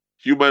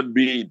human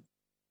being.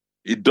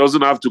 It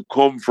doesn't have to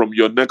come from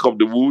your neck of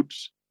the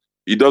woods.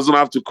 It doesn't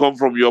have to come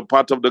from your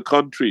part of the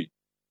country.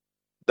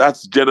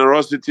 That's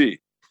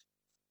generosity.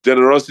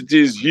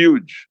 Generosity is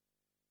huge.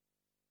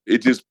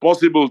 It is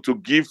possible to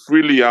give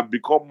freely and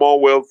become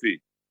more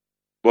wealthy.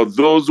 But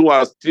those who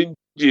are stingy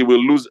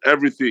will lose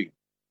everything.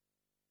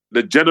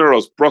 The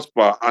generous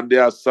prosper and they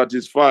are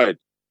satisfied.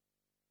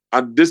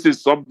 And this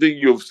is something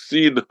you've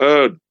seen,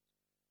 heard.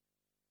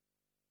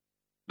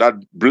 That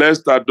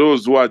blessed are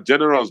those who are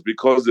generous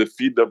because they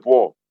feed the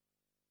poor.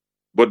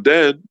 But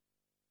then,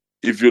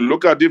 if you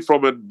look at it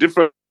from a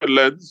different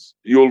lens,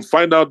 you'll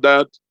find out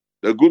that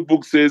the good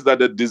book says that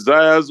the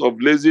desires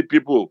of lazy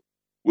people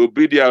will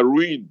be their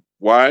ruin.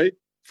 Why?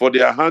 For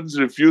their hands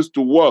refuse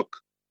to work.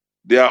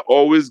 They are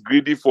always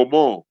greedy for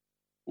more,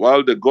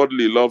 while the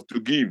godly love to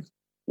give.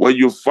 When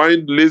you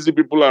find lazy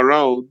people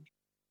around,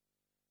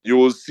 you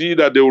will see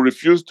that they will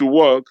refuse to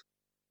work,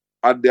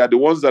 and they are the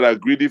ones that are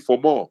greedy for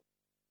more.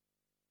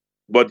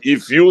 But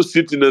if you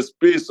sit in a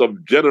space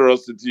of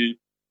generosity,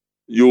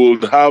 you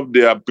will have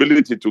the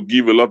ability to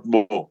give a lot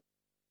more.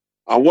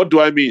 And what do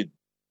I mean?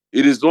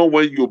 It is not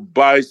when you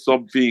buy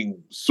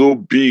something so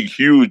big,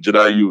 huge,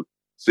 that you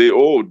say,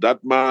 oh,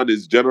 that man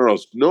is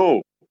generous.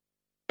 No.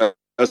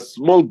 A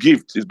small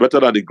gift is better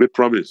than a great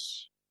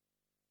promise.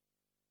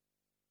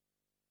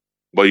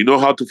 But you know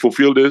how to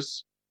fulfill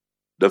this?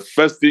 The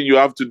first thing you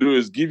have to do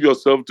is give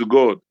yourself to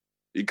God.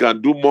 He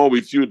can do more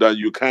with you than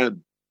you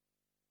can.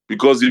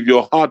 Because if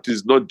your heart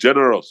is not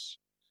generous,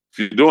 if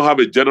you don't have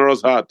a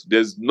generous heart,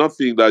 there's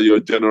nothing that your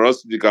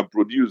generosity can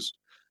produce,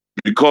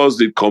 because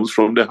it comes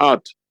from the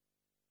heart.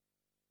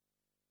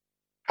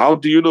 How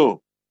do you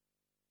know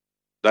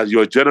that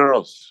you're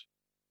generous?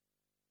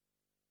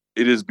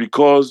 It is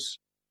because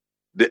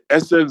the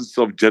essence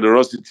of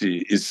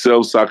generosity is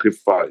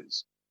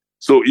self-sacrifice.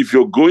 So if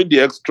you're going the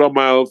extra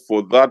mile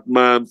for that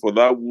man, for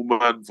that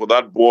woman, for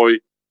that boy,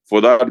 for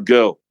that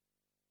girl,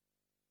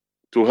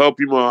 to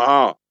help him or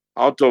her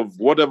out of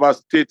whatever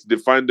state they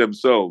find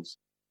themselves,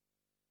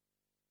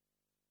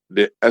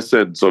 the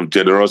essence of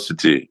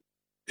generosity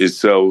is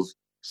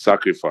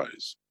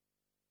self-sacrifice.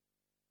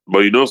 But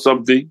you know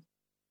something?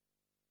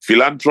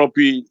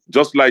 Philanthropy,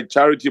 just like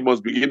charity,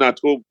 must begin at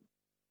home.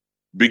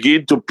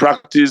 Begin to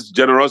practice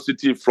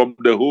generosity from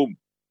the home.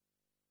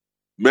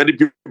 Many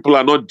people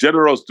are not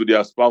generous to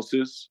their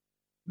spouses.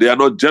 They are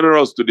not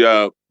generous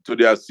to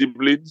their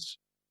siblings.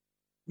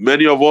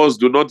 Many of us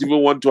do not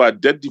even want to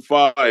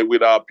identify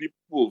with our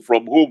people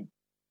from home,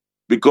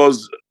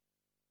 because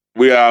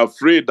we are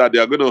afraid that they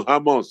are going to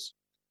harm us.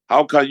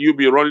 How can you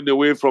be running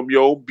away from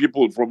your own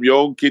people, from your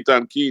own kith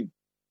and kin?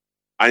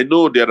 I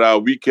know there are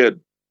wicked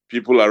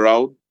people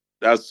around.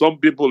 There are some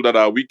people that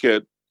are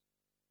wicked.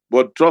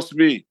 But trust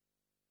me,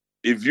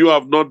 if you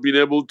have not been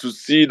able to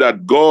see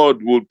that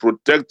God will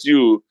protect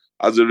you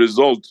as a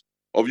result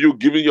of you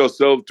giving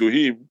yourself to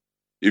Him,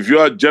 if you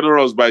are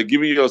generous by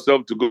giving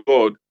yourself to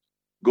God,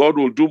 God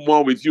will do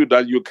more with you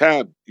than you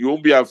can. You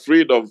won't be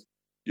afraid of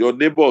your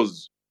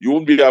neighbors. You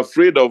won't be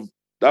afraid of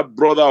that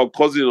brother or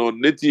cousin or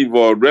native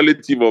or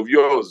relative of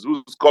yours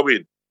who's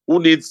coming, who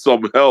needs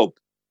some help,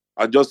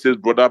 and just says,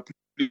 brother,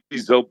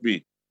 please help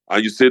me.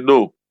 And you say,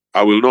 no,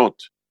 I will not.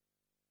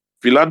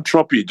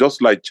 Philanthropy,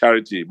 just like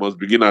charity, must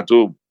begin at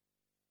home.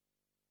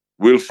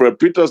 Wilfred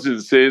Peterson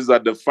says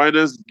that the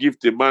finest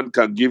gift a man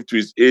can give to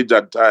his age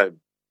and time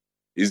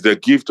is the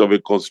gift of a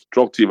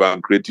constructive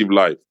and creative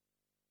life.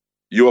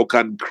 You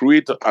can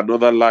create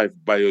another life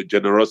by your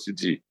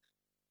generosity.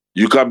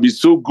 You can be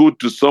so good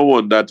to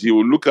someone that he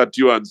will look at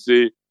you and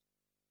say,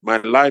 my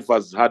life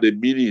has had a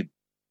meaning.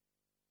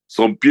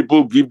 Some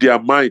people give their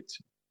might.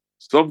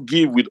 Some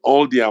give with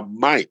all their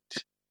might.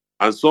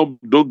 And some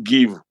don't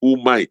give who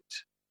might.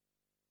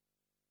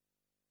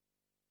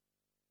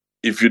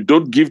 If you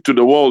don't give to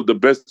the world the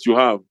best you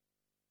have,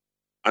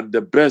 and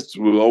the best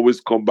will always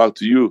come back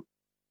to you.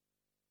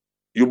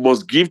 You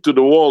must give to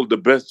the world the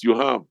best you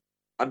have,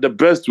 and the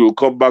best will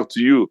come back to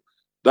you.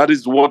 That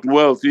is what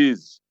wealth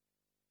is.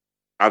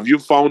 Have you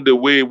found a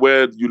way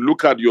where you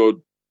look at your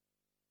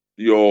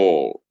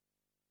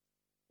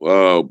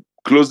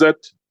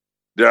closet?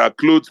 There are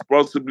clothes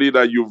possibly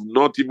that you've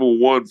not even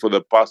worn for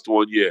the past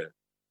 1 year.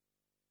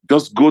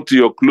 Just go to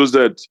your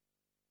closet,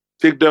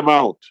 take them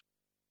out,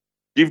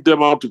 give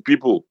them out to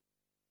people.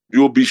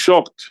 You'll be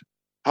shocked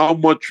how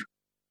much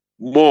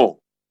more.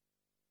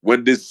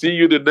 When they see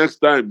you the next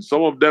time,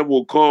 some of them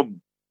will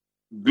come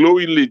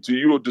glowingly to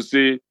you to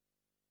say,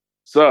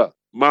 sir,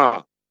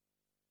 ma,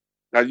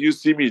 can you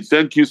see me?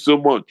 Thank you so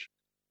much.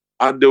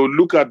 And they will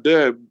look at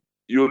them,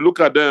 you look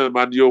at them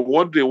and you're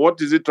wondering,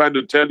 what is it trying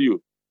to tell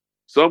you?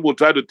 Some will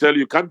try to tell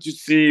you, can't you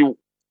see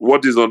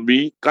what is on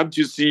me? Can't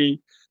you see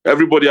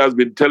everybody has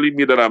been telling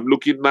me that I'm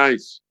looking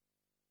nice?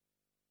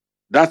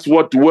 That's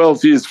what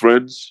wealth is,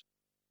 friends.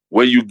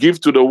 When you give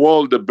to the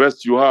world the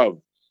best you have,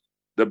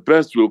 the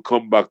best will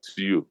come back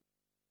to you.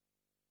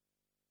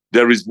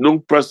 There is no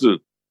person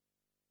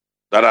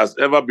that has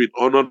ever been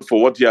honored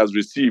for what he has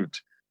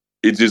received.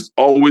 It is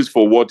always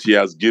for what he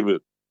has given.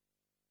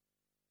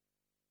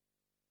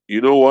 You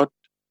know what?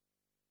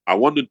 I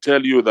want to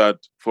tell you that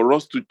for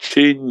us to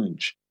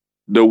change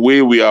the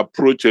way we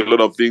approach a lot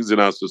of things in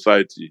our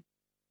society,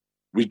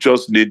 we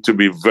just need to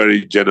be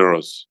very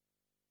generous.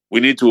 We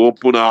need to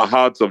open our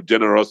hearts of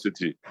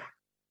generosity,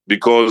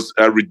 because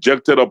a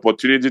rejected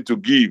opportunity to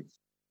give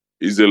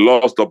is a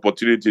lost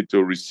opportunity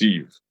to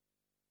receive.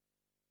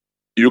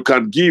 You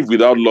can give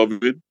without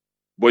loving,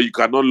 but you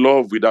cannot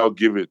love without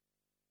giving.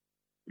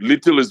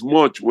 Little is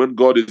much when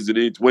God is in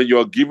it. When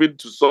you're giving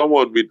to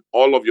someone with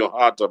all of your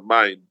heart and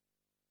mind,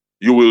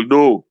 you will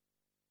know.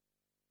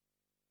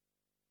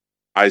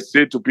 I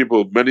say to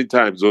people many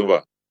times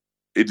over,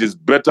 it is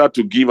better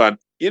to give an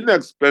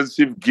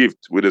inexpensive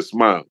gift with a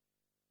smile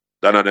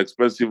than an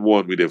expensive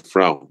one with a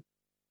frown.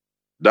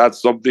 That's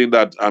something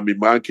that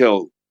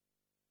Michael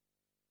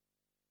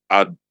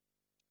and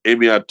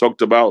Amy had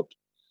talked about.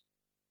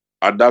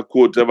 And that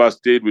quote ever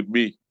stayed with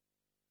me.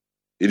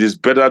 It is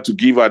better to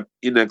give an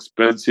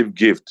inexpensive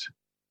gift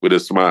with a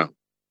smile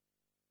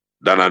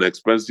than an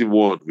expensive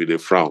one with a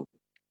frown.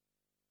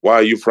 Why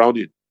are you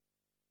frowning?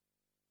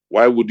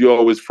 Why would you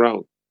always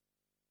frown?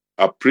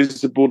 A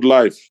principled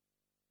life,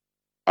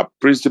 a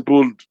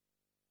principled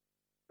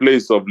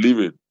place of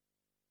living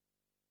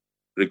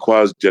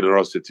requires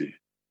generosity.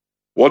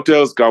 What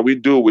else can we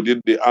do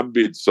within the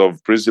ambits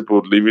of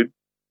principled living?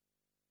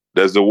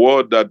 There's a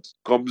word that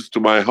comes to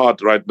my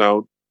heart right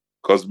now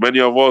because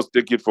many of us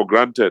take it for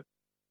granted.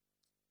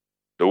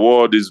 The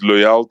word is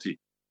loyalty.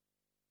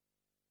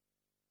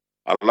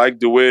 I like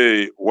the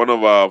way one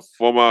of our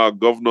former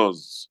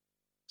governors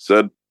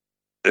said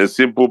a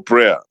simple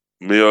prayer: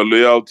 may your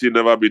loyalty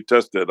never be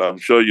tested. I'm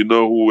sure you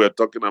know who we're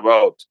talking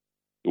about.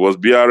 It was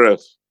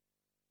BRF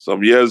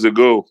some years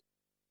ago,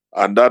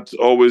 and that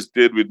always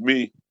stayed with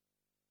me.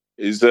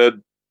 He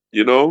said,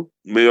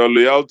 may your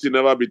loyalty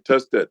never be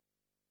tested.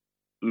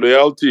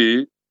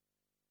 Loyalty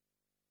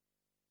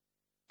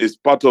is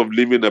part of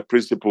living a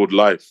principled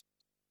life.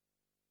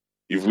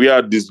 If we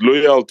are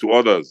disloyal to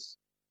others,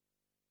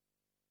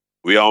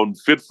 we are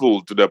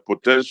unfaithful to the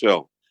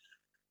potential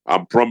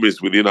and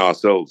promise within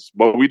ourselves,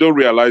 but we don't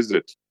realize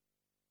it.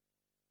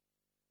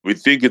 We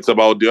think it's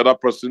about the other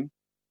person,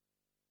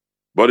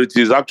 but it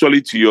is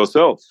actually to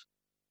yourself.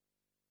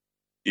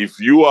 If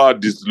you are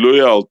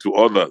disloyal to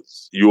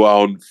others, you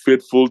are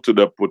unfaithful to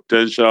the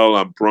potential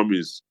and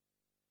promise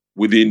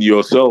within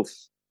yourself.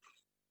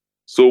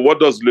 So what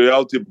does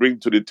loyalty bring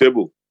to the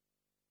table?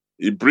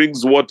 It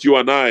brings what you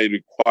and I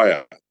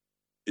require.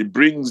 It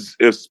brings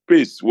a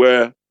space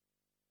where,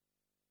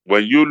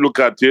 when you look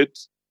at it,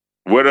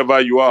 wherever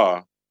you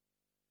are,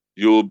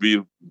 you'll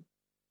be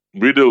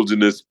riddled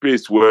in a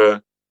space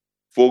where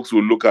folks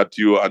will look at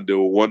you and they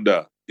will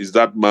wonder, is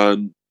that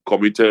man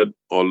committed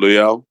or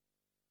loyal?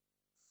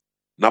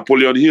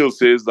 Napoleon Hill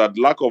says that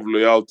lack of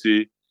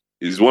loyalty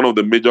is one of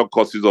the major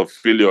causes of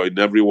failure in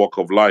every walk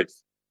of life.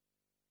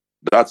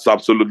 That's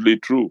absolutely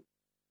true.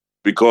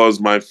 Because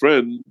my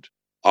friend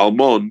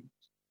Almond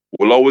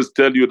will always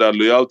tell you that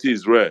loyalty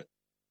is rare.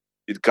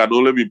 It can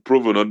only be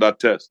proven under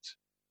test.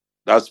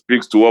 That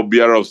speaks to what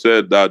BRF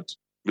said, that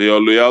may your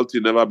loyalty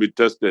never be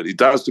tested. It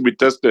has to be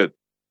tested.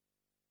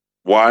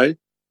 Why?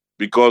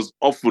 Because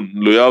often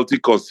loyalty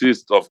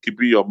consists of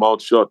keeping your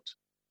mouth shut.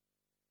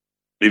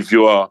 If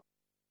you are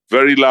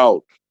very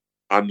loud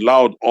and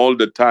loud all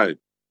the time,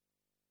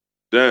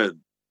 then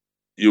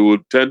you will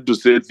tend to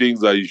say things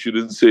that you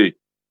shouldn't say.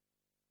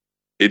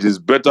 It is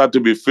better to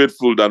be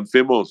faithful than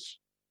famous.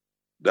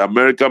 The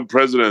American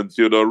president,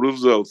 Theodore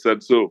Roosevelt,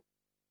 said so.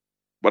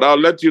 But I'll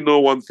let you know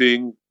one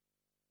thing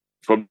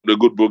from the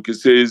good book. It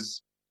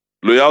says,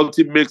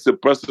 loyalty makes a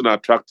person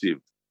attractive,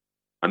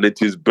 and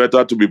it is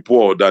better to be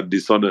poor than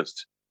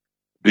dishonest.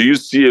 Do you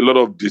see a lot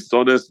of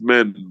dishonest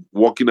men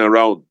walking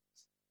around?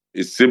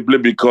 It's simply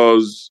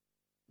because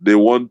they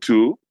want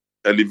to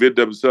elevate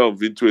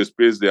themselves into a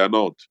space they are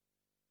not.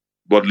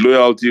 But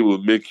loyalty will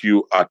make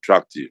you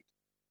attractive.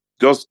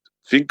 Just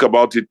think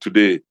about it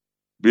today.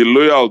 Be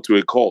loyal to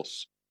a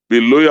cause.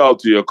 Be loyal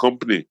to your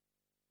company.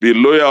 Be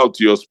loyal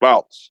to your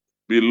spouse.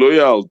 Be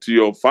loyal to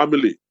your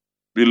family.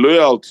 Be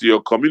loyal to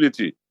your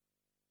community.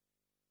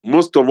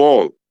 Most of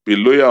all, be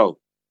loyal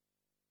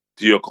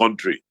to your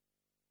country.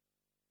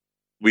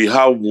 We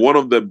have one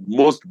of the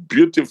most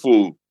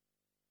beautiful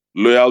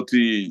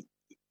loyalty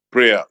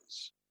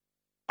prayers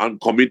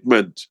and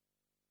commitment.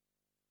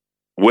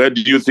 Where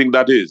do you think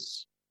that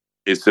is?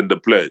 It's in the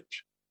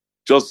pledge.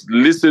 Just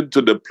listen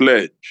to the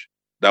pledge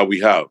that we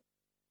have.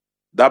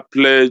 That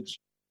pledge,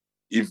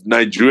 if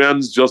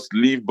Nigerians just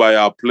live by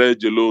our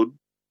pledge alone,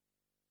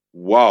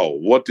 wow,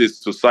 what a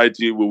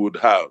society we would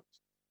have.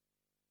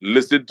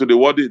 Listen to the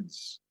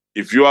wordings.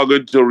 If you are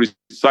going to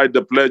recite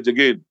the pledge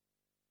again,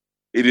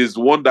 it is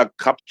one that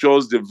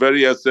captures the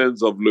very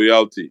essence of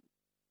loyalty.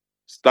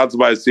 Starts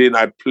by saying,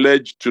 I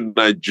pledge to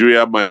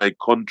Nigeria, my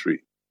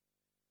country,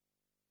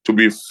 to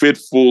be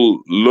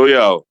faithful,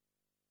 loyal,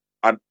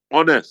 and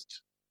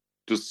honest,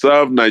 to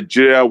serve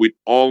Nigeria with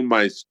all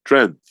my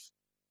strength,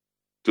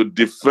 to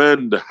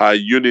defend her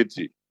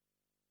unity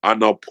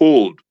and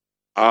uphold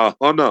our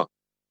honor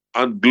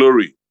and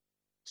glory.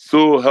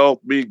 So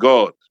help me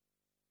God.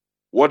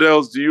 What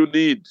else do you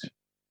need?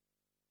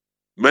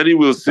 Many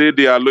will say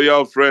they are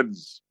loyal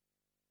friends,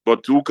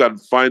 but who can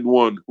find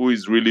one who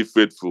is really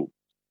faithful?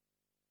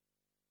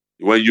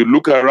 When you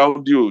look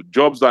around you,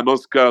 jobs are not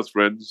scarce,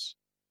 friends.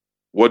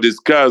 What is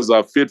scarce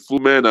are faithful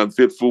men and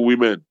faithful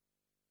women.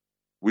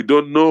 We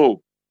don't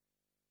know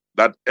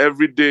that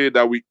every day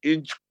that we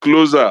inch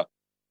closer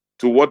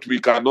to what we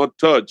cannot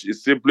touch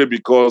is simply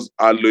because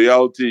our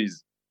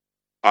loyalties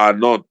are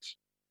not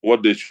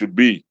what they should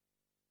be.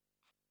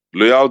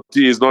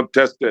 Loyalty is not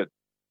tested.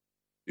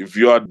 If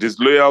you are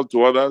disloyal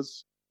to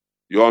others,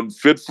 you're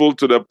unfaithful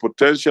to the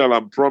potential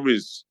and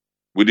promise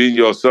within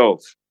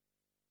yourself.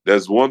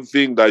 There's one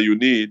thing that you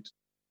need,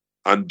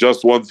 and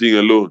just one thing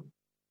alone,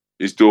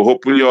 is to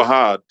open your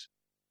heart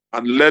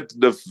and let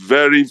the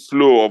very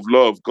flow of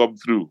love come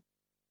through.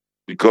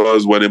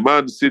 Because when a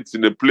man sits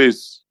in a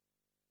place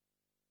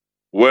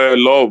where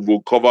love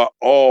will cover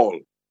all.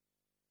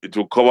 It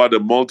will cover the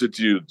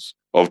multitudes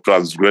of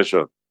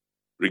transgression.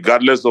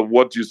 Regardless of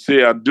what you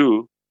say and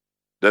do,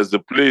 there's a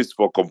place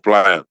for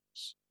compliance.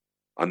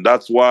 And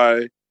that's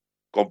why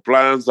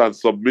compliance and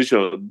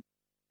submission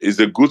is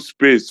a good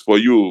space for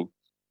you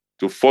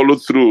to follow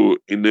through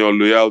in your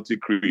loyalty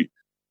creed.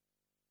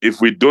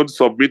 If we don't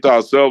submit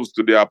ourselves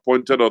to the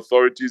appointed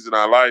authorities in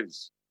our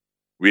lives,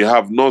 we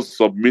have not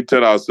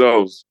submitted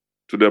ourselves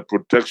to the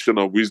protection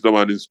of wisdom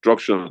and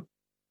instruction.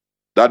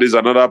 That is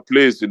another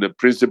place in the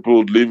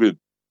principled living.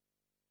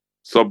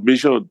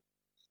 Submission.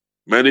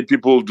 Many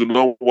people do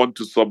not want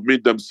to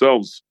submit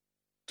themselves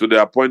to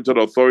the appointed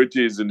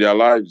authorities in their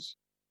lives.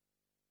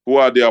 Who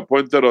are the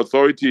appointed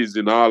authorities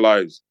in our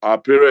lives? Our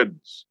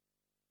parents.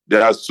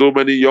 There are so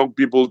many young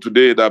people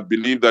today that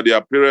believe that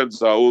their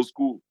parents are old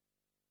school.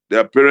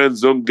 Their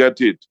parents don't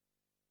get it.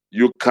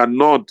 You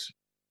cannot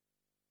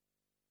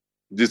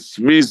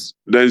dismiss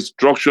the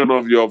instruction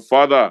of your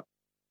father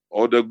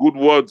or the good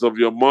words of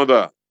your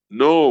mother.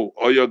 No,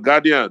 or your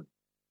guardian.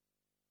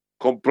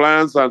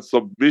 Compliance and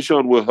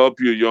submission will help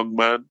you, young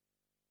man.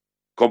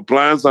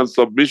 Compliance and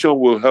submission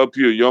will help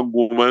you, young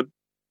woman.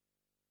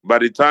 By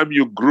the time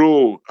you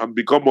grow and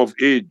become of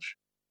age,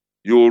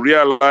 you will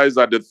realize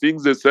that the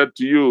things they said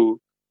to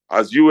you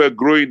as you were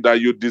growing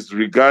that you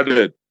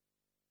disregarded,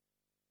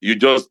 you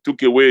just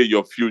took away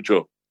your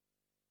future.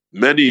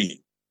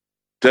 Many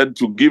tend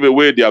to give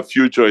away their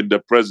future in the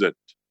present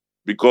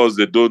because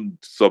they don't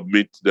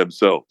submit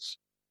themselves.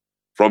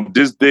 From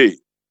this day,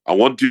 I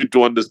want you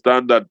to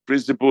understand that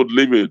principled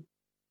living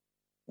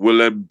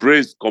will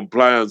embrace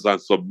compliance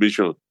and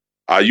submission.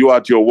 Are you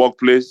at your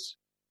workplace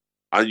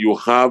and you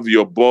have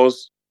your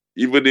boss,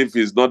 even if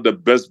he's not the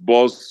best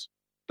boss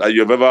that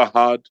you've ever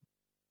had,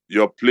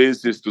 your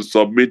place is to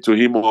submit to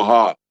him or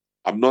her.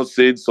 I'm not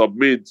saying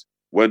submit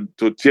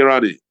to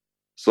tyranny.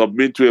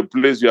 Submit to a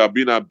place you have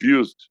been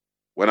abused.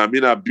 When I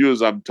mean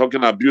abuse, I'm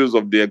talking abuse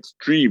of the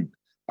extreme.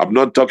 I'm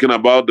not talking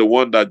about the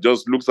one that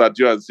just looks at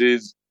you and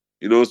says,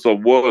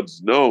 some words.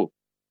 No.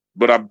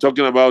 But I'm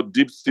talking about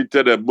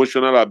deep-seated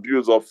emotional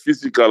abuse or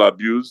physical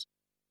abuse,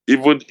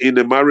 even in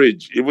a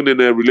marriage, even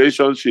in a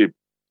relationship.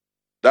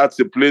 That's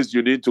a place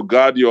you need to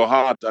guard your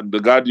heart and to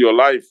guard your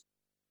life.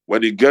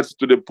 When it gets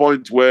to the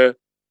point where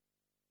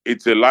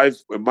it's a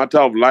matter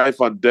of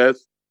life and death,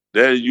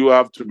 then you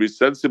have to be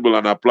sensible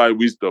and apply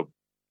wisdom.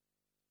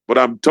 But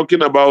I'm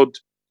talking about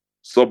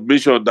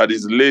submission that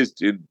is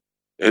laced in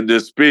the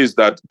space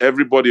that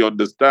everybody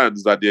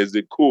understands that there's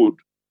a code.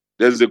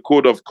 There's a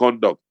code of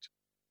conduct.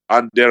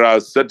 And there are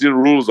certain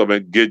rules of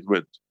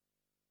engagement.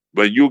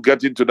 When you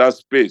get into that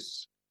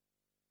space,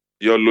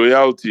 your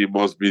loyalty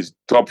must be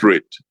top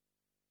rate.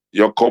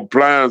 Your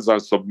compliance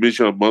and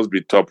submission must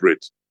be top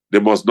rate. They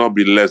must not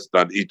be less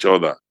than each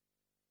other.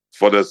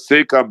 For the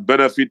sake and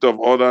benefit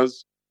of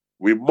others,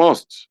 we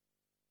must,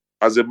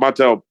 as a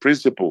matter of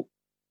principle,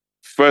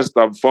 first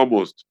and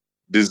foremost,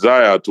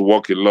 desire to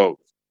walk in love.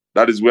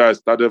 That is where I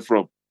started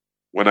from.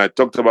 When I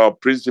talked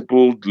about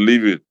principled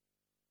living, it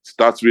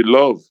starts with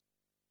love.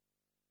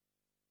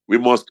 We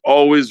must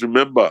always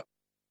remember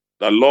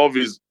that love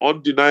is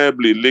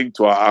undeniably linked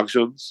to our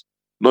actions,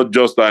 not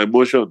just our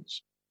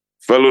emotions.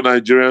 Fellow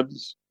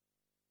Nigerians,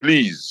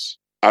 please,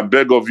 I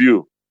beg of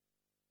you,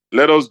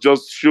 let us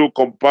just show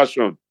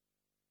compassion,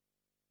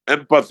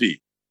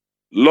 empathy,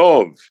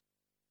 love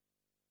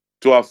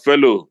to our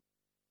fellow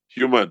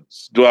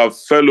humans, to our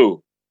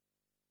fellow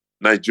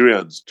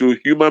Nigerians, to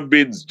human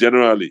beings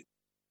generally.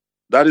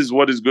 That is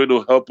what is going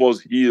to help us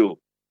heal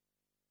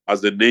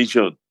as a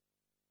nation.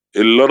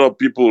 A lot of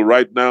people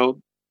right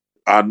now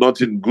are not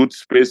in good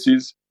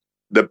spaces.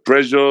 The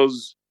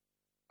pressures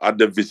and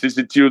the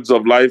vicissitudes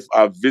of life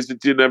are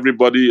visiting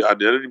everybody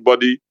and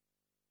anybody.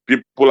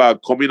 People are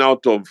coming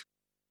out of,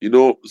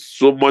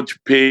 so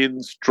much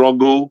pain,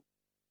 struggle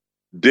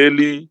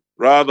daily,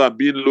 rather than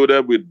being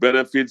loaded with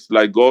benefits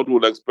like God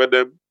would expect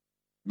them.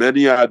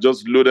 Many are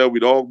just loaded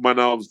with all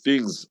manner of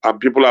things, and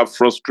people are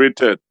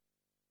frustrated.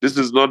 This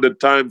is not the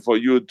time for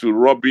you to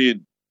rub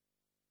in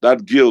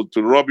that guilt,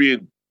 to rub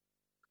in.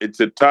 It's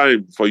a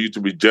time for you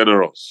to be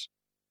generous.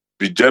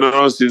 Be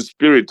generous in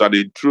spirit and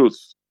in truth.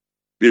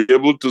 Be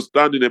able to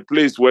stand in a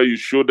place where you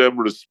show them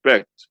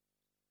respect.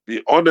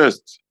 Be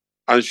honest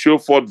and show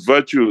forth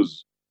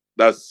virtues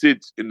that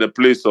sit in the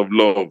place of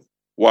love.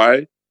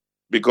 Why?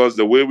 Because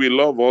the way we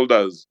love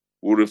others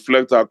will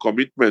reflect our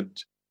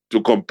commitment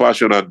to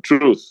compassion and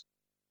truth.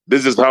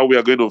 This is how we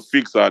are going to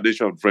fix our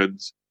nation,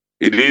 friends.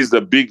 It is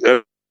the big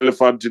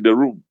elephant in the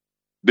room.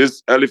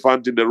 This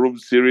elephant in the room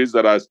series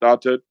that I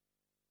started,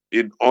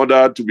 in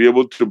order to be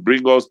able to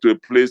bring us to a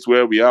place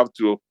where we have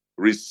to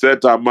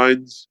reset our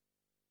minds,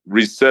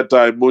 reset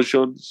our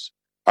emotions,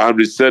 and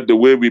reset the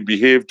way we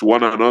behave to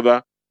one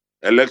another.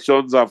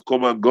 Elections have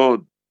come and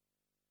gone.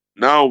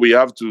 Now we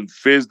have to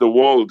face the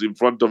world in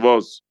front of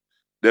us.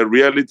 The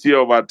reality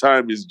of our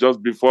time is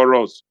just before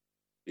us.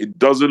 It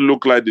doesn't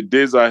look like the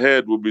days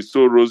ahead will be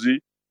so rosy,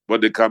 but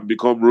they can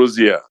become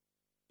rosier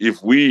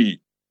if we,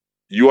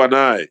 you and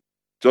I,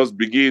 just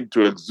begin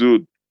to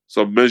exude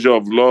some measure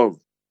of love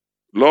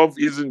Love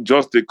isn't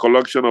just a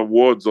collection of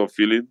words or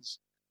feelings.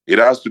 It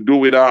has to do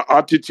with our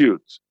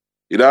attitude.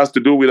 It has to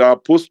do with our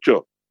posture.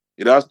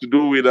 It has to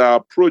do with our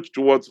approach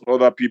towards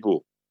other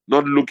people,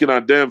 not looking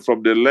at them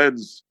from the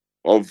lens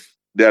of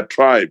their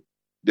tribe,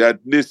 their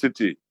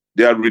ethnicity,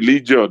 their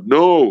religion.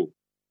 No.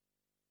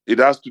 It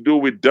has to do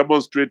with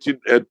demonstrating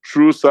a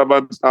true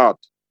servant's heart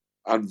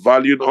and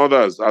valuing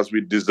others as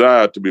we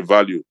desire to be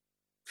valued.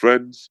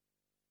 Friends,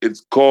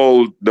 it's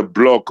called the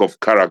block of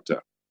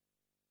character.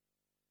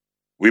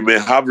 We may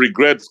have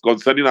regrets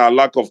concerning our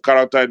lack of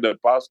character in the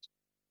past.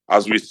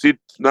 As we sit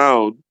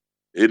now,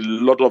 a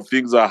lot of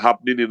things are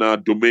happening in our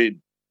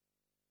domain.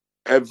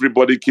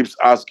 Everybody keeps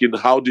asking,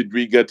 how did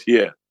we get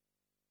here?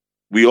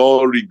 We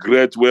all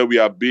regret where we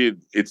have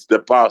been. It's the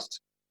past.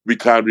 We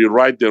can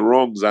rewrite the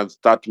wrongs and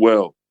start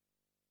well.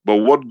 But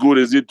what good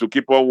is it to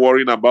keep on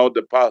worrying about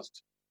the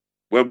past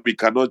when we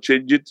cannot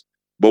change it?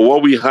 But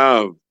what we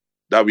have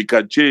that we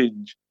can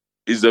change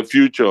is the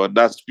future, and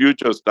that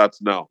future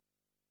starts now.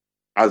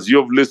 As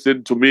you've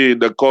listened to me in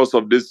the course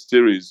of this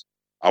series,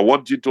 I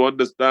want you to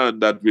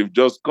understand that we've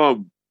just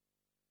come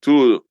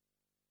to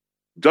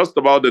just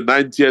about the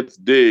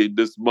 90th day in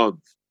this month.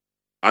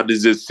 And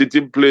it's a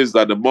sitting place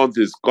that the month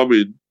is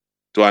coming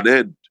to an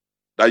end,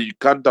 that you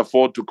can't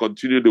afford to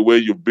continue the way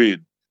you've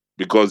been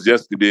because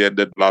yesterday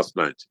ended last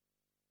night.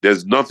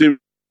 There's nothing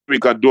we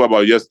can do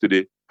about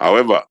yesterday.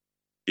 However,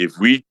 if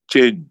we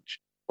change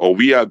or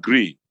we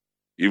agree,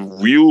 if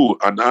you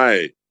and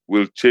I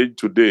will change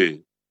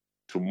today,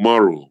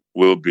 tomorrow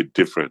will be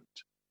different.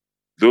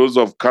 Those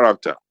of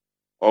character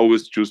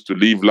always choose to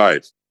live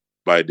life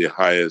by the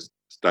highest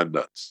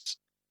standards.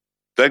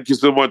 Thank you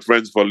so much,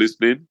 friends, for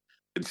listening.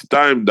 It's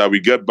time that we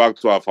get back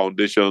to our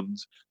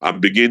foundations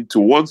and begin to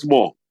once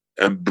more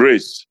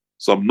embrace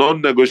some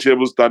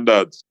non-negotiable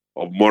standards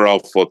of moral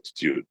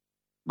fortitude.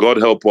 God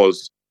help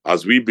us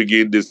as we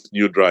begin this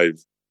new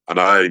drive. And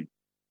I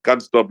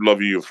can't stop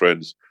loving you,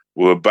 friends.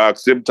 We're back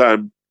same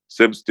time,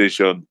 same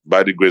station,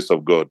 by the grace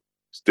of God.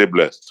 Stay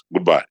blessed.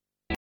 Goodbye.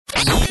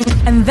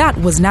 And that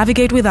was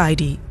Navigate with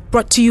ID,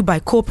 brought to you by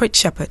Corporate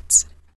Shepherds.